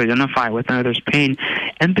ability to identify with another's pain,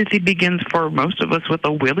 empathy begins for most of us with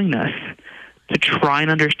a willingness to try and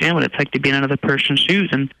understand what it's like to be in another person's shoes.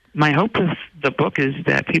 And my hope with the book is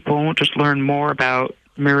that people won't just learn more about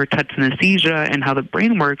mirror touch synesthesia and how the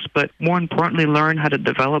brain works, but more importantly, learn how to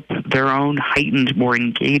develop their own heightened, more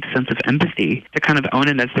engaged sense of empathy, to kind of own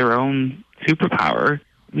it as their own superpower.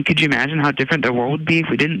 Could you imagine how different the world would be if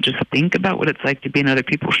we didn't just think about what it's like to be in other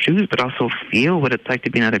people's shoes, but also feel what it's like to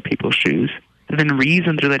be in other people's shoes? And then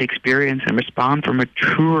reason through that experience and respond from a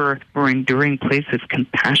truer, more enduring place of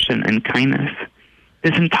compassion and kindness.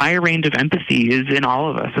 This entire range of empathy is in all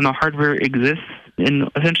of us, and the hardware exists in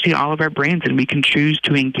essentially all of our brains, and we can choose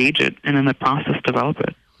to engage it and in the process develop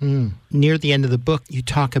it. Near the end of the book, you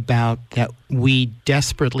talk about that we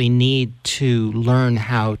desperately need to learn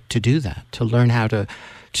how to do that, to learn how to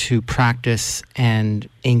practice and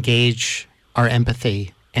engage our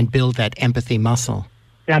empathy and build that empathy muscle.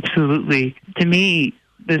 Absolutely. To me,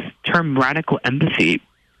 this term radical empathy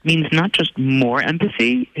means not just more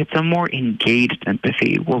empathy, it's a more engaged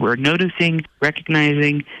empathy where we're noticing,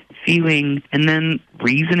 recognizing, feeling, and then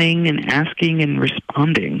reasoning and asking and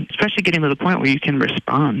responding, especially getting to the point where you can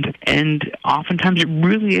respond. And oftentimes it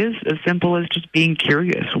really is as simple as just being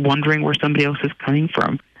curious, wondering where somebody else is coming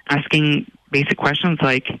from, asking basic questions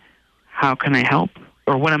like, how can I help?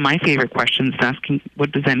 Or one of my favorite questions is asking,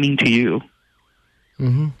 what does that mean to you?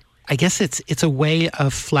 Mm-hmm. I guess it's a way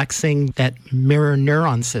of flexing that mirror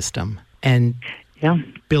neuron system and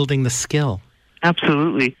building the skill.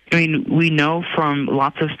 Absolutely. I mean, we know from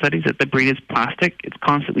lots of studies that the brain is plastic. It's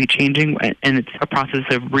constantly changing, and it's a process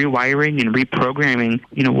of rewiring and reprogramming,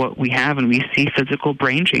 what we have, and we see physical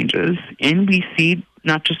brain changes. And we see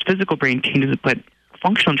not just physical brain changes, but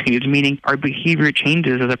functional changes, meaning our behavior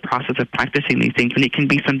changes as a process of practicing these things. And it can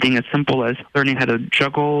be something as simple as learning how to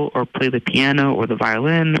juggle or play the piano or the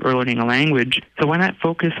violin or learning a language. So why not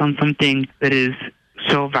focus on something that is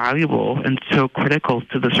so valuable and so critical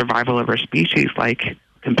to the survival of our species, like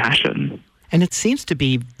compassion? And it seems to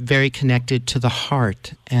be very connected to the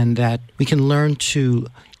heart, and that we can learn to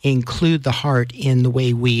include the heart in the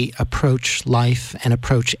way we approach life and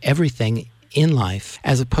approach everything in life,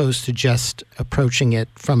 as opposed to just approaching it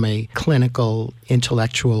from a clinical,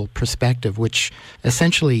 intellectual perspective, which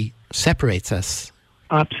essentially separates us.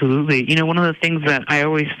 Absolutely. One of the things that I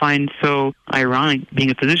always find so ironic,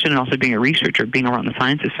 being a physician and also being a researcher, being around the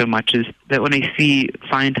sciences so much, is that when I see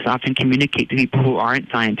scientists often communicate to people who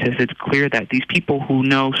aren't scientists, it's clear that these people who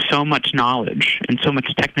know so much knowledge and so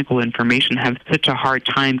much technical information have such a hard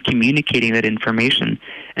time communicating that information.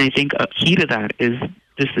 And I think a key to that is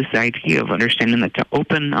just this idea of understanding that to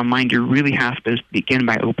open a mind, you really have to begin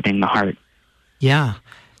by opening the heart. Yeah.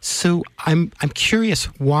 So I'm curious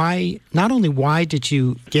not only why did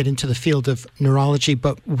you get into the field of neurology,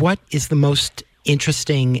 but what is the most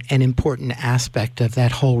interesting and important aspect of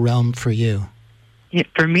that whole realm for you? Yeah,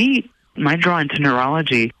 for me, my draw into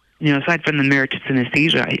neurology, aside from the mirror to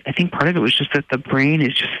synesthesia, I think part of it was just that the brain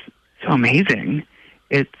is just so amazing.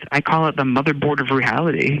 I call it the motherboard of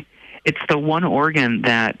reality. It's the one organ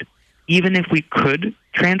that even if we could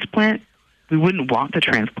transplant, we wouldn't want to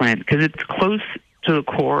transplant because it's close to the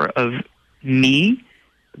core of me,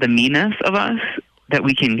 the me-ness of us, that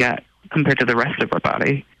we can get compared to the rest of our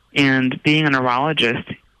body. And being a neurologist,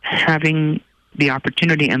 having the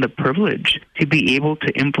opportunity and the privilege to be able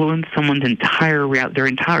to influence someone's their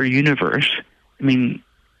entire universe, I mean,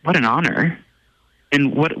 what an honor.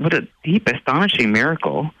 And what a deep, astonishing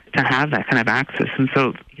miracle to have that kind of access. And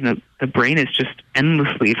so, the brain is just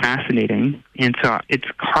endlessly fascinating. And so it's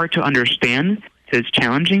hard to understand, so it's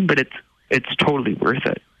challenging, but it's totally worth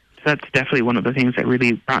it. So that's definitely one of the things that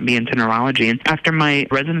really brought me into neurology. And after my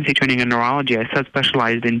residency training in neurology, I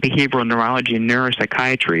subspecialized in behavioral neurology and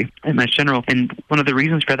neuropsychiatry at Mass General. And one of the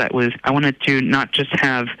reasons for that was I wanted to not just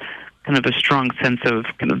have kind of a strong sense of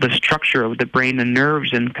kind of the structure of the brain and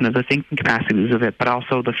nerves and kind of the thinking capacities of it, but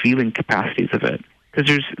also the feeling capacities of it. Because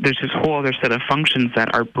there's this whole other set of functions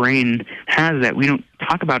that our brain has that we don't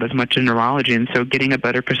talk about as much in neurology. And so getting a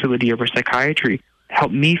better facility over psychiatry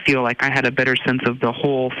helped me feel like I had a better sense of the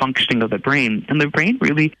whole functioning of the brain. And the brain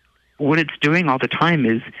really, what it's doing all the time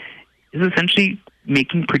is essentially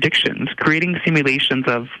making predictions, creating simulations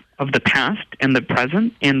of the past and the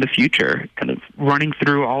present and the future, kind of running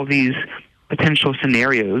through all these potential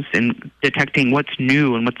scenarios and detecting what's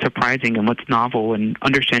new and what's surprising and what's novel and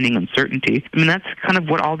understanding uncertainty. I mean, that's kind of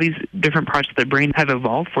what all these different parts of the brain have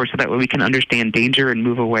evolved for, so that way we can understand danger and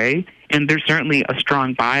move away. And there's certainly a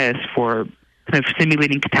strong bias for kind of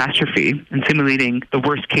simulating catastrophe and simulating the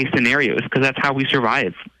worst case scenarios, because that's how we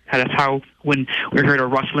survive. That's how, when we heard a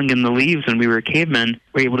rustling in the leaves when we were cavemen,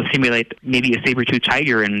 we were able to simulate maybe a saber-toothed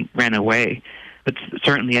tiger and ran away. But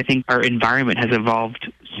certainly, I think our environment has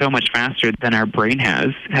evolved so much faster than our brain has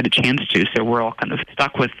had a chance to. So we're all kind of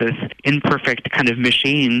stuck with this imperfect kind of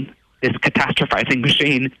machine, this catastrophizing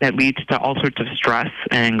machine that leads to all sorts of stress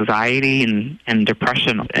and anxiety and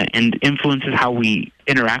depression, and influences how we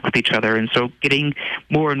interact with each other. And so getting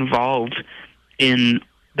more involved in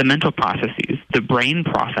the mental processes, the brain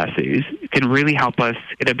processes, can really help us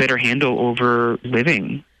get a better handle over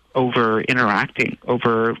living, over interacting,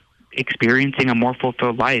 over experiencing a more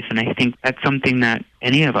fulfilled life. And I think that's something that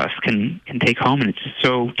any of us can take home, and it's just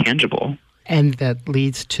so tangible. And that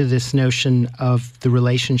leads to this notion of the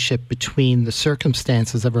relationship between the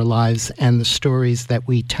circumstances of our lives and the stories that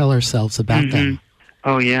we tell ourselves about them.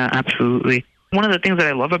 Oh, yeah, absolutely. One of the things that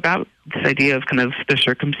I love about this idea of kind of the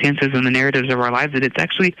circumstances and the narratives of our lives is it's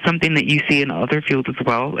actually something that you see in other fields as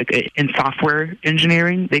well. Like in software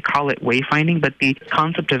engineering, they call it wayfinding, but the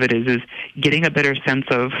concept of it is getting a better sense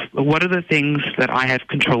of what are the things that I have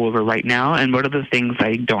control over right now and what are the things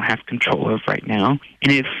I don't have control of right now.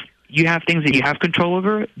 And if you have things that you have control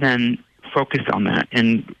over, then focus on that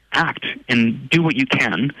and act and do what you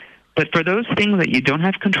can. But for those things that you don't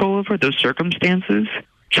have control over, those circumstances,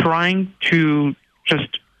 trying to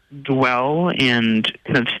just dwell and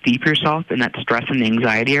kind of steep yourself in that stress and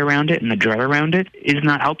anxiety around it and the dread around it is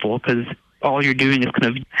not helpful, because all you're doing is kind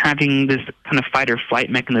of having this kind of fight or flight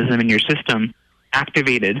mechanism in your system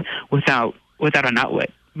activated without an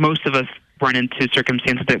outlet. Most of us run into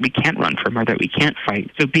circumstances that we can't run from or that we can't fight.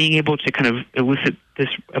 So being able to kind of elicit this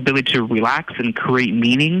ability to relax and create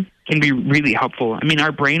meaning can be really helpful. I mean,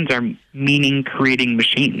 our brains are meaning-creating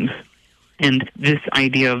machines. And this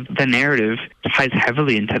idea of the narrative ties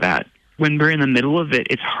heavily into that. When we're in the middle of it,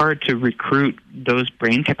 it's hard to recruit those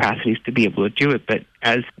brain capacities to be able to do it. But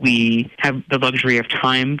as we have the luxury of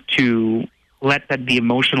time to let the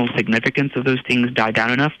emotional significance of those things die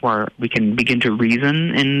down enough where we can begin to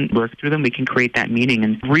reason and work through them, we can create that meaning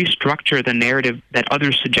and restructure the narrative that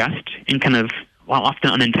others suggest and kind of often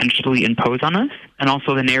unintentionally impose on us, and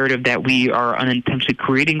also the narrative that we are unintentionally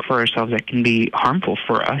creating for ourselves that can be harmful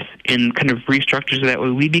for us, and kind of restructure so that way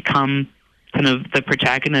we become kind of the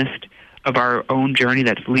protagonist of our own journey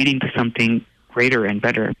that's leading to something greater and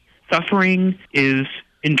better. Suffering is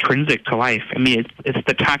intrinsic to life. I mean, it's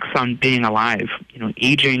the tax on being alive,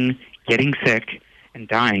 aging, getting sick, and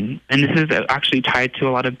dying. And this is actually tied to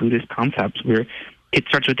a lot of Buddhist concepts where it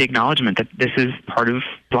starts with the acknowledgement that this is part of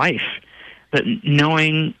life. But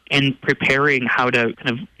knowing and preparing how to kind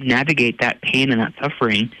of navigate that pain and that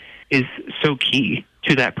suffering is so key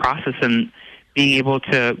to that process, and being able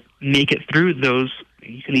to make it through those,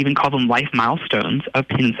 you can even call them life milestones of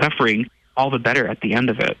pain and suffering, all the better at the end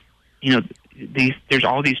of it. There's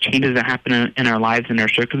all these changes that happen in our lives and our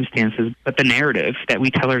circumstances, but the narrative that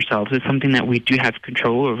we tell ourselves is something that we do have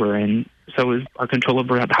control over, and so is our control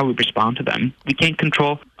over how we respond to them. We can't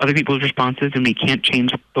control other people's responses, and we can't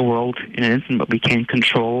change the world in an instant, but we can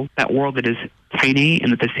control that world that is tiny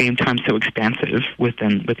and at the same time so expansive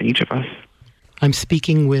within each of us. I'm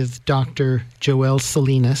speaking with Dr. Joel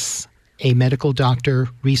Salinas, a medical doctor,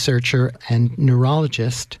 researcher, and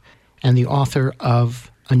neurologist, and the author of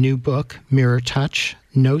a new book, Mirror Touch,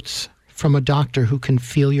 Notes from a Doctor Who Can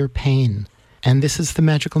Feel Your Pain. And this is the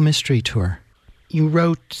Magical Mystery Tour. You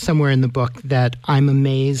wrote somewhere in the book that I'm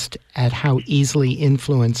amazed at how easily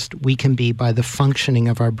influenced we can be by the functioning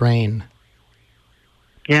of our brain.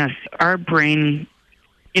 Yes, our brain,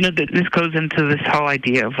 this goes into this whole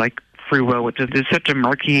idea of free will, which is such a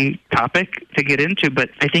murky topic to get into, but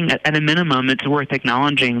I think at a minimum it's worth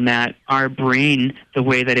acknowledging that our brain, the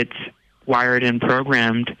way that it's wired and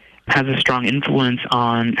programmed, has a strong influence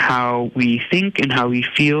on how we think and how we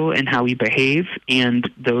feel and how we behave, and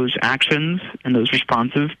those actions and those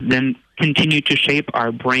responses then continue to shape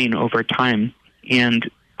our brain over time. And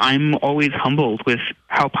I'm always humbled with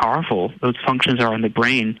how powerful those functions are in the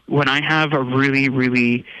brain. When I have a really,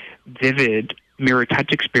 really vivid mirror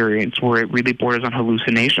touch experience where it really borders on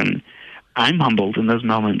hallucination, I'm humbled in those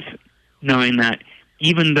moments, knowing that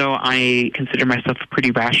even though I consider myself a pretty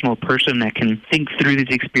rational person that can think through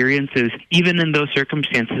these experiences, even in those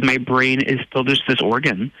circumstances, my brain is still just this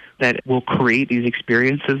organ that will create these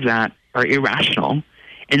experiences that are irrational.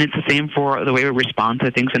 And it's the same for the way we respond to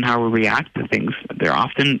things and how we react to things. They're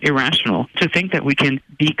often irrational. To think that we can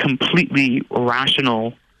be completely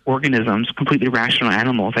rational organisms, completely rational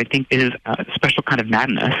animals, I think is a special kind of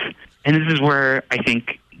madness. And this is where I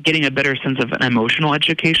think getting a better sense of an emotional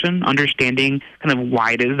education, understanding kind of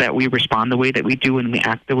why it is that we respond the way that we do and we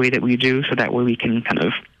act the way that we do, so that way we can kind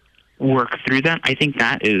of work through that. I think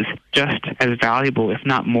that is just as valuable, if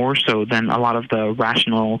not more so, than a lot of the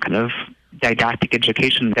rational kind of didactic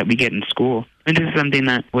education that we get in school. And this is something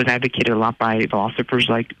that was advocated a lot by philosophers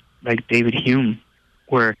like David Hume,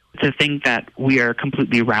 where to think that we are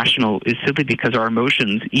completely rational is simply because our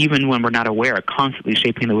emotions, even when we're not aware, are constantly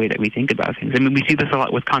shaping the way that we think about things. I mean, we see this a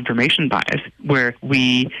lot with confirmation bias, where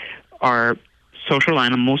we are social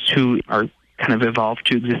animals who are kind of evolved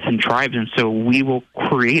to exist in tribes, and so we will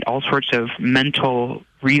create all sorts of mental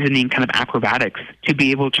reasoning kind of acrobatics to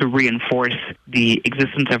be able to reinforce the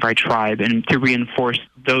existence of our tribe and to reinforce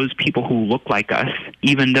those people who look like us,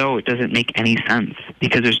 even though it doesn't make any sense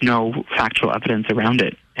because there's no factual evidence around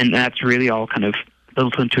it. And that's really all kind of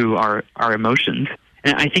built into our emotions.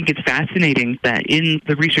 And I think it's fascinating that in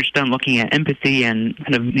the research done looking at empathy and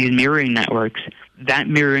kind of these mirroring networks, that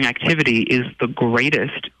mirroring activity is the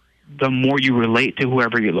greatest the more you relate to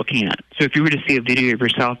whoever you're looking at. So if you were to see a video of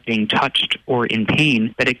yourself being touched or in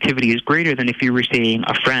pain, that activity is greater than if you were seeing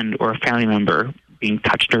a friend or a family member being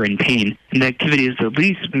touched or in pain. And the activity is the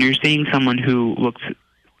least when you're seeing someone who looks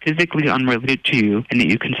physically unrelated to you and that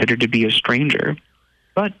you consider to be a stranger.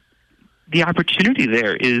 But the opportunity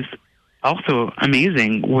there is also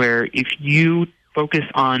amazing, where if you focus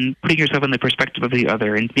on putting yourself in the perspective of the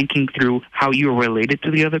other and thinking through how you are related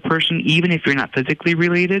to the other person, even if you're not physically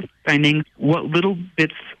related, finding what little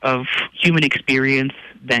bits of human experience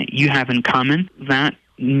that you have in common, that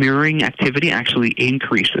mirroring activity actually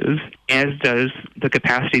increases, as does the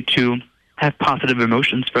capacity to have positive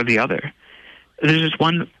emotions for the other. There's this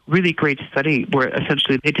one really great study where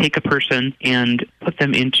essentially they take a person and put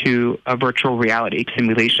them into a virtual reality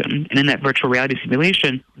simulation. And in that virtual reality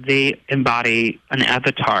simulation, they embody an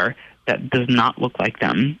avatar that does not look like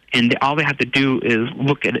them. And all they have to do is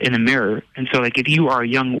look at in a mirror. And so, like, if you are a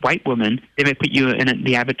young white woman, they may put you in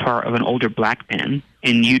the avatar of an older black man.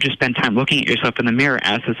 And you just spend time looking at yourself in the mirror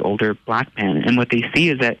as this older black man. And what they see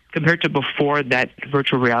is that compared to before that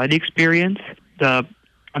virtual reality experience, the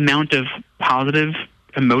amount of positive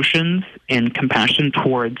emotions and compassion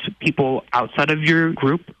towards people outside of your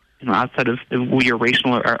group, outside of your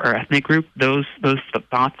racial or ethnic group, those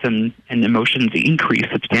thoughts and emotions increase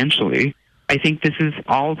substantially. I think this is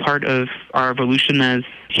all part of our evolution as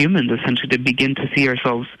humans, essentially, to begin to see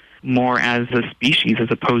ourselves more as a species as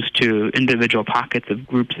opposed to individual pockets of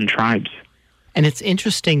groups and tribes. And it's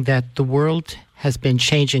interesting that the world has been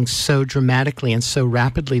changing so dramatically and so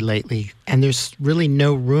rapidly lately, and there's really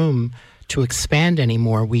no room to expand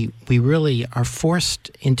anymore. We really are forced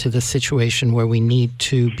into the situation where we need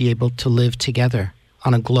to be able to live together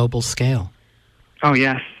on a global scale. Oh,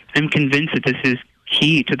 yes. I'm convinced that this is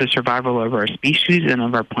key to the survival of our species and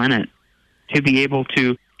of our planet, to be able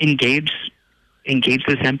to engage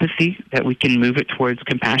this empathy, that we can move it towards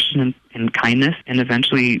compassion and kindness, and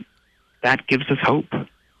eventually that gives us hope.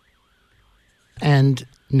 And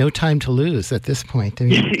no time to lose at this point. I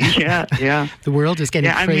mean, yeah. The world is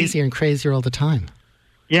getting crazier and crazier all the time.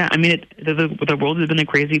 Yeah, I mean, the world has been a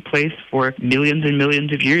crazy place for millions and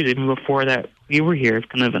millions of years, even before that we were here. It's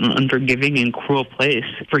kind of an unforgiving and cruel place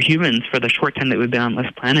for humans for the short time that we've been on this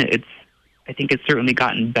planet. I think it's certainly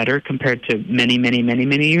gotten better compared to many, many, many,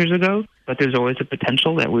 many years ago, but there's always a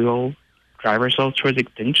potential that we will drive ourselves towards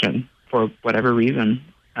extinction for whatever reason,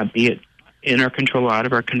 be it in our control or out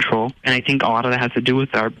of our control. And I think a lot of that has to do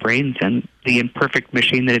with our brains and the imperfect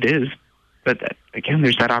machine that it is. But again,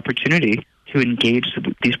 there's that opportunity to engage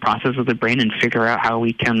these processes of the brain and figure out how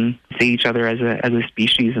we can see each other as a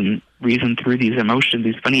species and reason through these emotions,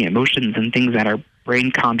 these funny emotions and things that our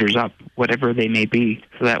brain conjures up, whatever they may be,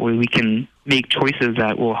 so that way we can make choices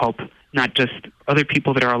that will help not just other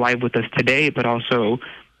people that are alive with us today, but also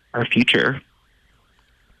our future.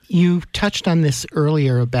 You touched on this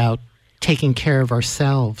earlier about taking care of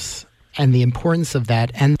ourselves and the importance of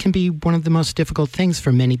that, and can be one of the most difficult things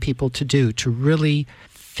for many people to do, to really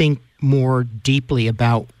think more deeply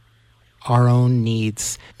about our own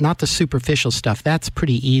needs. Not the superficial stuff, that's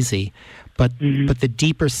pretty easy, but the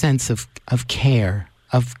deeper sense of care,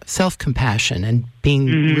 of self-compassion and being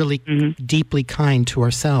really deeply kind to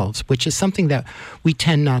ourselves, which is something that we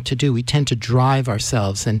tend not to do. We tend to drive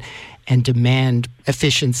ourselves and demand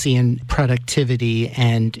efficiency and productivity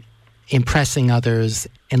and impressing others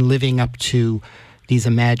and living up to these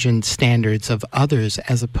imagined standards of others,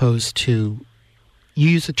 as opposed to, you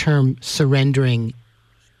use the term surrendering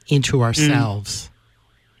into ourselves.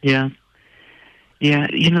 Yeah. Yeah,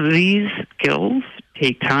 these skills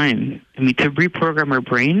take time. I mean, to reprogram our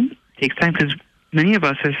brain takes time, because many of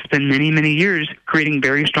us have spent many, many years creating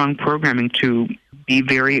very strong programming to be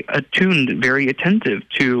very attuned, very attentive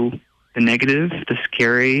to the negative, the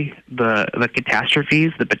scary, the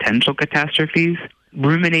catastrophes, the potential catastrophes,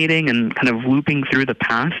 ruminating and kind of looping through the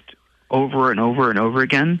past over and over and over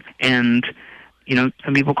again. And,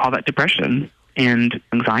 some people call that depression and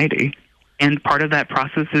anxiety. And part of that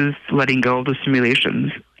process is letting go of the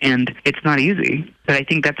simulations. And it's not easy. But I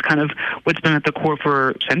think that's kind of what's been at the core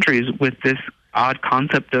for centuries with this odd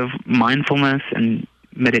concept of mindfulness and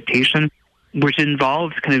meditation, which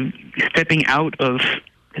involves kind of stepping out of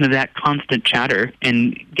kind of that constant chatter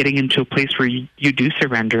and getting into a place where you do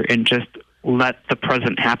surrender and just let the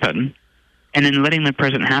present happen. And in letting the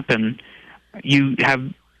present happen, you have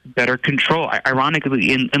better control.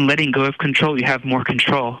 Ironically, in letting go of control, you have more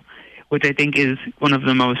control, which I think is one of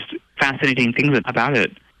the most fascinating things about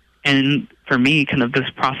it. And for me, kind of this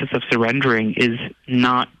process of surrendering is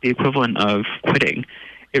not the equivalent of quitting.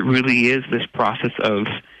 It really is this process of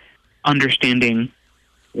understanding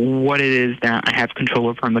what it is that I have control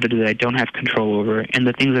over and what it is that I don't have control over. And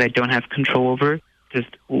the things that I don't have control over, just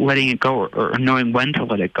letting it go or knowing when to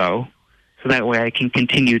let it go. So that way I can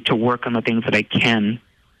continue to work on the things that I can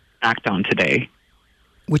act on today.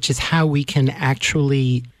 Which is how we can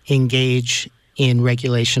actually engage in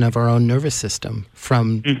regulation of our own nervous system,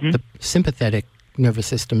 from the sympathetic nervous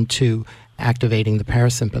system to activating the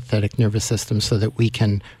parasympathetic nervous system, so that we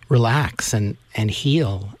can relax and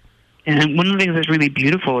heal. And one of the things that's really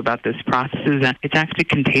beautiful about this process is that it's actually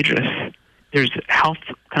contagious. There's health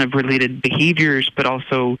kind of related behaviors, but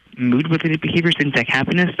also mood related behaviors, things like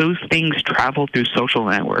happiness. Those things travel through social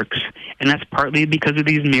networks. And that's partly because of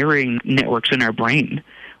these mirroring networks in our brain,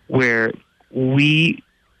 where we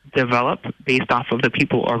develop based off of the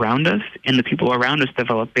people around us, and the people around us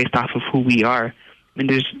develop based off of who we are. And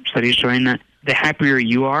there's studies showing that the happier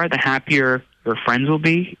you are, the happier your friends will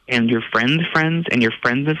be, and your friends' friends, and your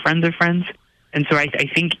friends' of friends of friends. And so I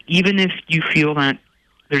think even if you feel that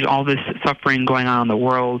there's all this suffering going on in the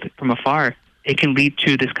world from afar, it can lead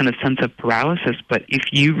to this kind of sense of paralysis. But if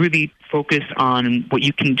you really focus on what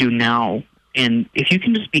you can do now, and if you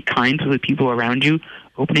can just be kind to the people around you,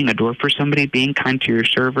 opening a door for somebody, being kind to your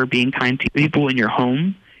server, being kind to people in your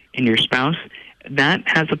home and your spouse, that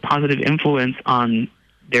has a positive influence on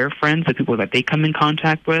their friends, the people that they come in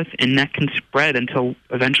contact with, and that can spread until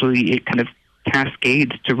eventually it kind of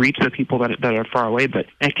cascades to reach the people that are far away. But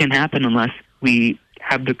that can happen unless we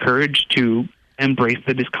have the courage to embrace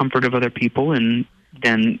the discomfort of other people and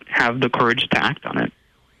then have the courage to act on it.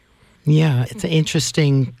 Yeah, it's an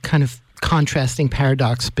interesting kind of contrasting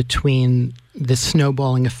paradox between the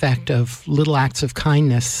snowballing effect of little acts of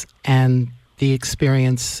kindness and the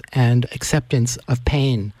experience and acceptance of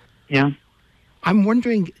pain. Yeah. I'm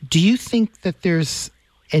wondering, do you think that there's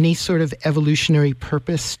any sort of evolutionary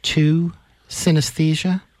purpose to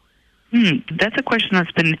synesthesia? That's a question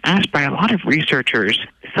that's been asked by a lot of researchers.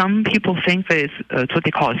 Some people think that it's what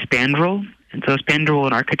they call a spandrel. And so a spandrel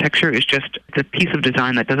in architecture is just a piece of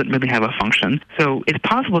design that doesn't really have a function. So it's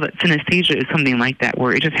possible that synesthesia is something like that,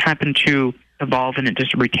 where it just happened to evolve and it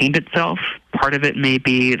just retained itself. Part of it may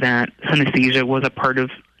be that synesthesia was a part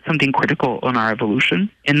of something critical in our evolution.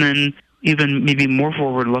 And then even maybe more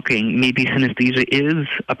forward-looking, maybe synesthesia is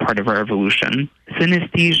a part of our evolution.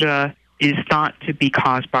 Synesthesia is thought to be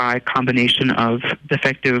caused by a combination of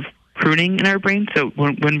defective pruning in our brain. So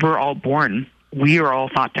when we're all born, we are all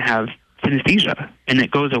thought to have synesthesia, and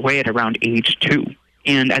it goes away at around age 2.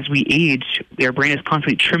 And as we age, our brain is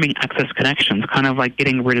constantly trimming excess connections, kind of like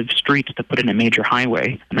getting rid of streets to put in a major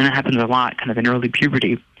highway. And that happens a lot kind of in early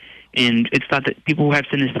puberty. And it's thought that people who have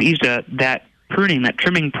synesthesia, that pruning, that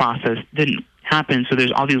trimming process didn't happen, so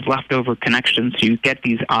there's all these leftover connections, so you get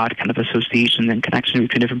these odd kind of associations and connections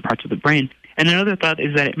between different parts of the brain. And another thought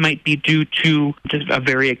is that it might be due to just a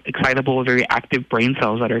very excitable, very active brain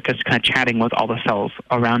cells that are just kind of chatting with all the cells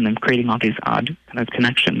around them, creating all these odd kind of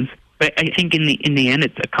connections. But I think in the end,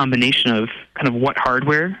 it's a combination of kind of what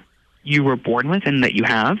hardware you were born with and that you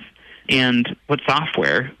have, and what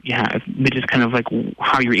software you have, which is kind of like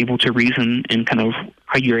how you're able to reason and kind of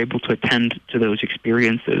how you're able to attend to those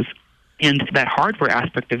experiences. And that hardware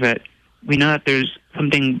aspect of it We know that there's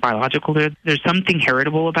something biological there. There's something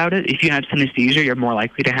heritable about it. If you have synesthesia, you're more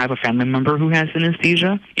likely to have a family member who has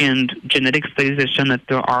synesthesia. And genetic studies have shown that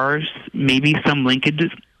there are maybe some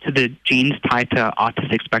linkages to the genes tied to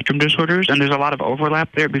autistic spectrum disorders, and there's a lot of overlap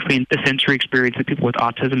there between the sensory experience of people with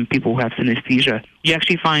autism and people who have synesthesia. You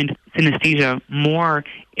actually find synesthesia more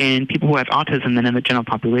in people who have autism than in the general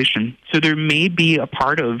population. So there may be a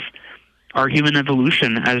part of our human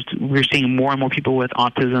evolution as we're seeing more and more people with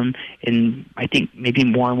autism, and I think maybe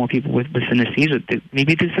more and more people with synesthesia.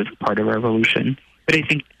 Maybe this is a part of our evolution. But I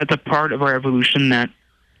think that's a part of our evolution that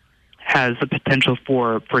has the potential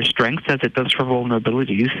for strengths as it does for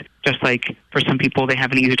vulnerabilities. Just like for some people, they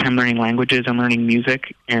have an easier time learning languages and learning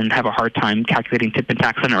music and have a hard time calculating tip and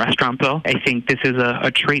tax on a restaurant bill. I think this is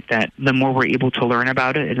a trait that the more we're able to learn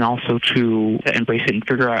about it and also to embrace it and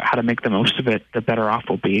figure out how to make the most of it, the better off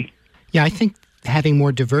we'll be. Yeah, I think having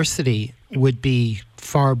more diversity would be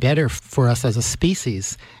far better for us as a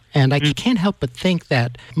species. And I can't help but think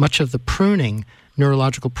that much of the pruning,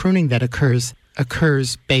 neurological pruning that occurs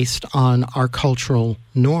based on our cultural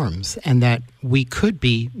norms, and that we could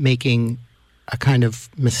be making a kind of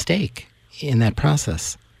mistake in that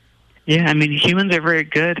process. Yeah, I mean, humans are very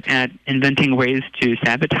good at inventing ways to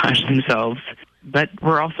sabotage themselves, but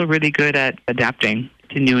we're also really good at adapting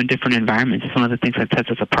to new and different environments. It's one of the things that sets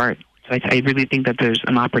us apart. So I really think that there's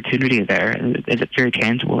an opportunity there, and it's very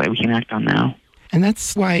tangible that we can act on now. And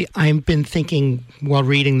that's why I've been thinking while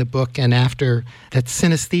reading the book and after that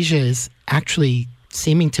synesthesia is actually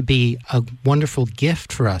seeming to be a wonderful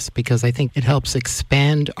gift for us, because I think it helps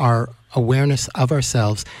expand our awareness of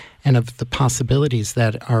ourselves and of the possibilities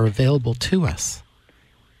that are available to us.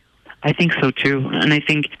 I think so too. And I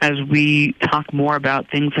think as we talk more about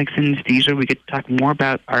things like synesthesia, we get to talk more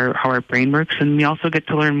about how our brain works, and we also get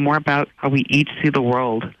to learn more about how we each see the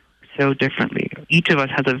world so differently. Each of us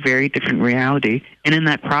has a very different reality, and in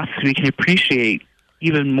that process we can appreciate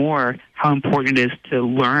even more how important it is to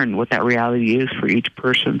learn what that reality is for each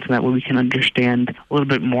person, so that way we can understand a little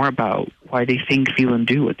bit more about why they think, feel, and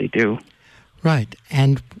do what they do. Right,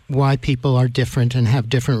 and why people are different and have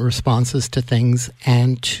different responses to things,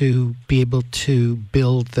 and to be able to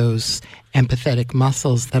build those empathetic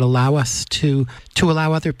muscles that allow us to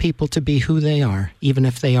allow other people to be who they are, even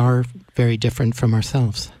if they are very different from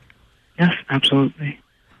ourselves. Yes, absolutely.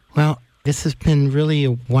 Well, this has been really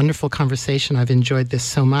a wonderful conversation. I've enjoyed this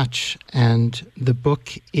so much. And the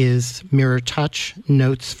book is Mirror Touch,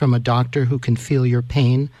 Notes from a Doctor Who Can Feel Your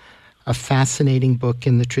Pain, a fascinating book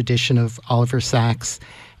in the tradition of Oliver Sacks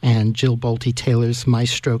and Jill Bolte Taylor's My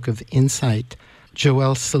Stroke of Insight.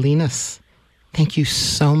 Joelle Salinas, thank you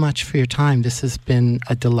so much for your time. This has been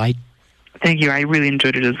a delight. Thank you. I really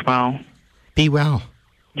enjoyed it as well. Be well.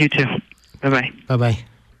 You too. Bye-bye. Bye-bye.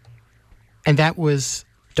 And that was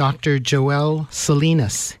Dr. Joelle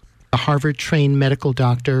Salinas, a Harvard-trained medical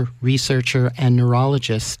doctor, researcher, and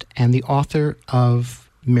neurologist, and the author of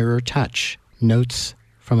Mirror Touch, Notes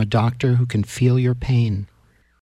from a Doctor Who Can Feel Your Pain.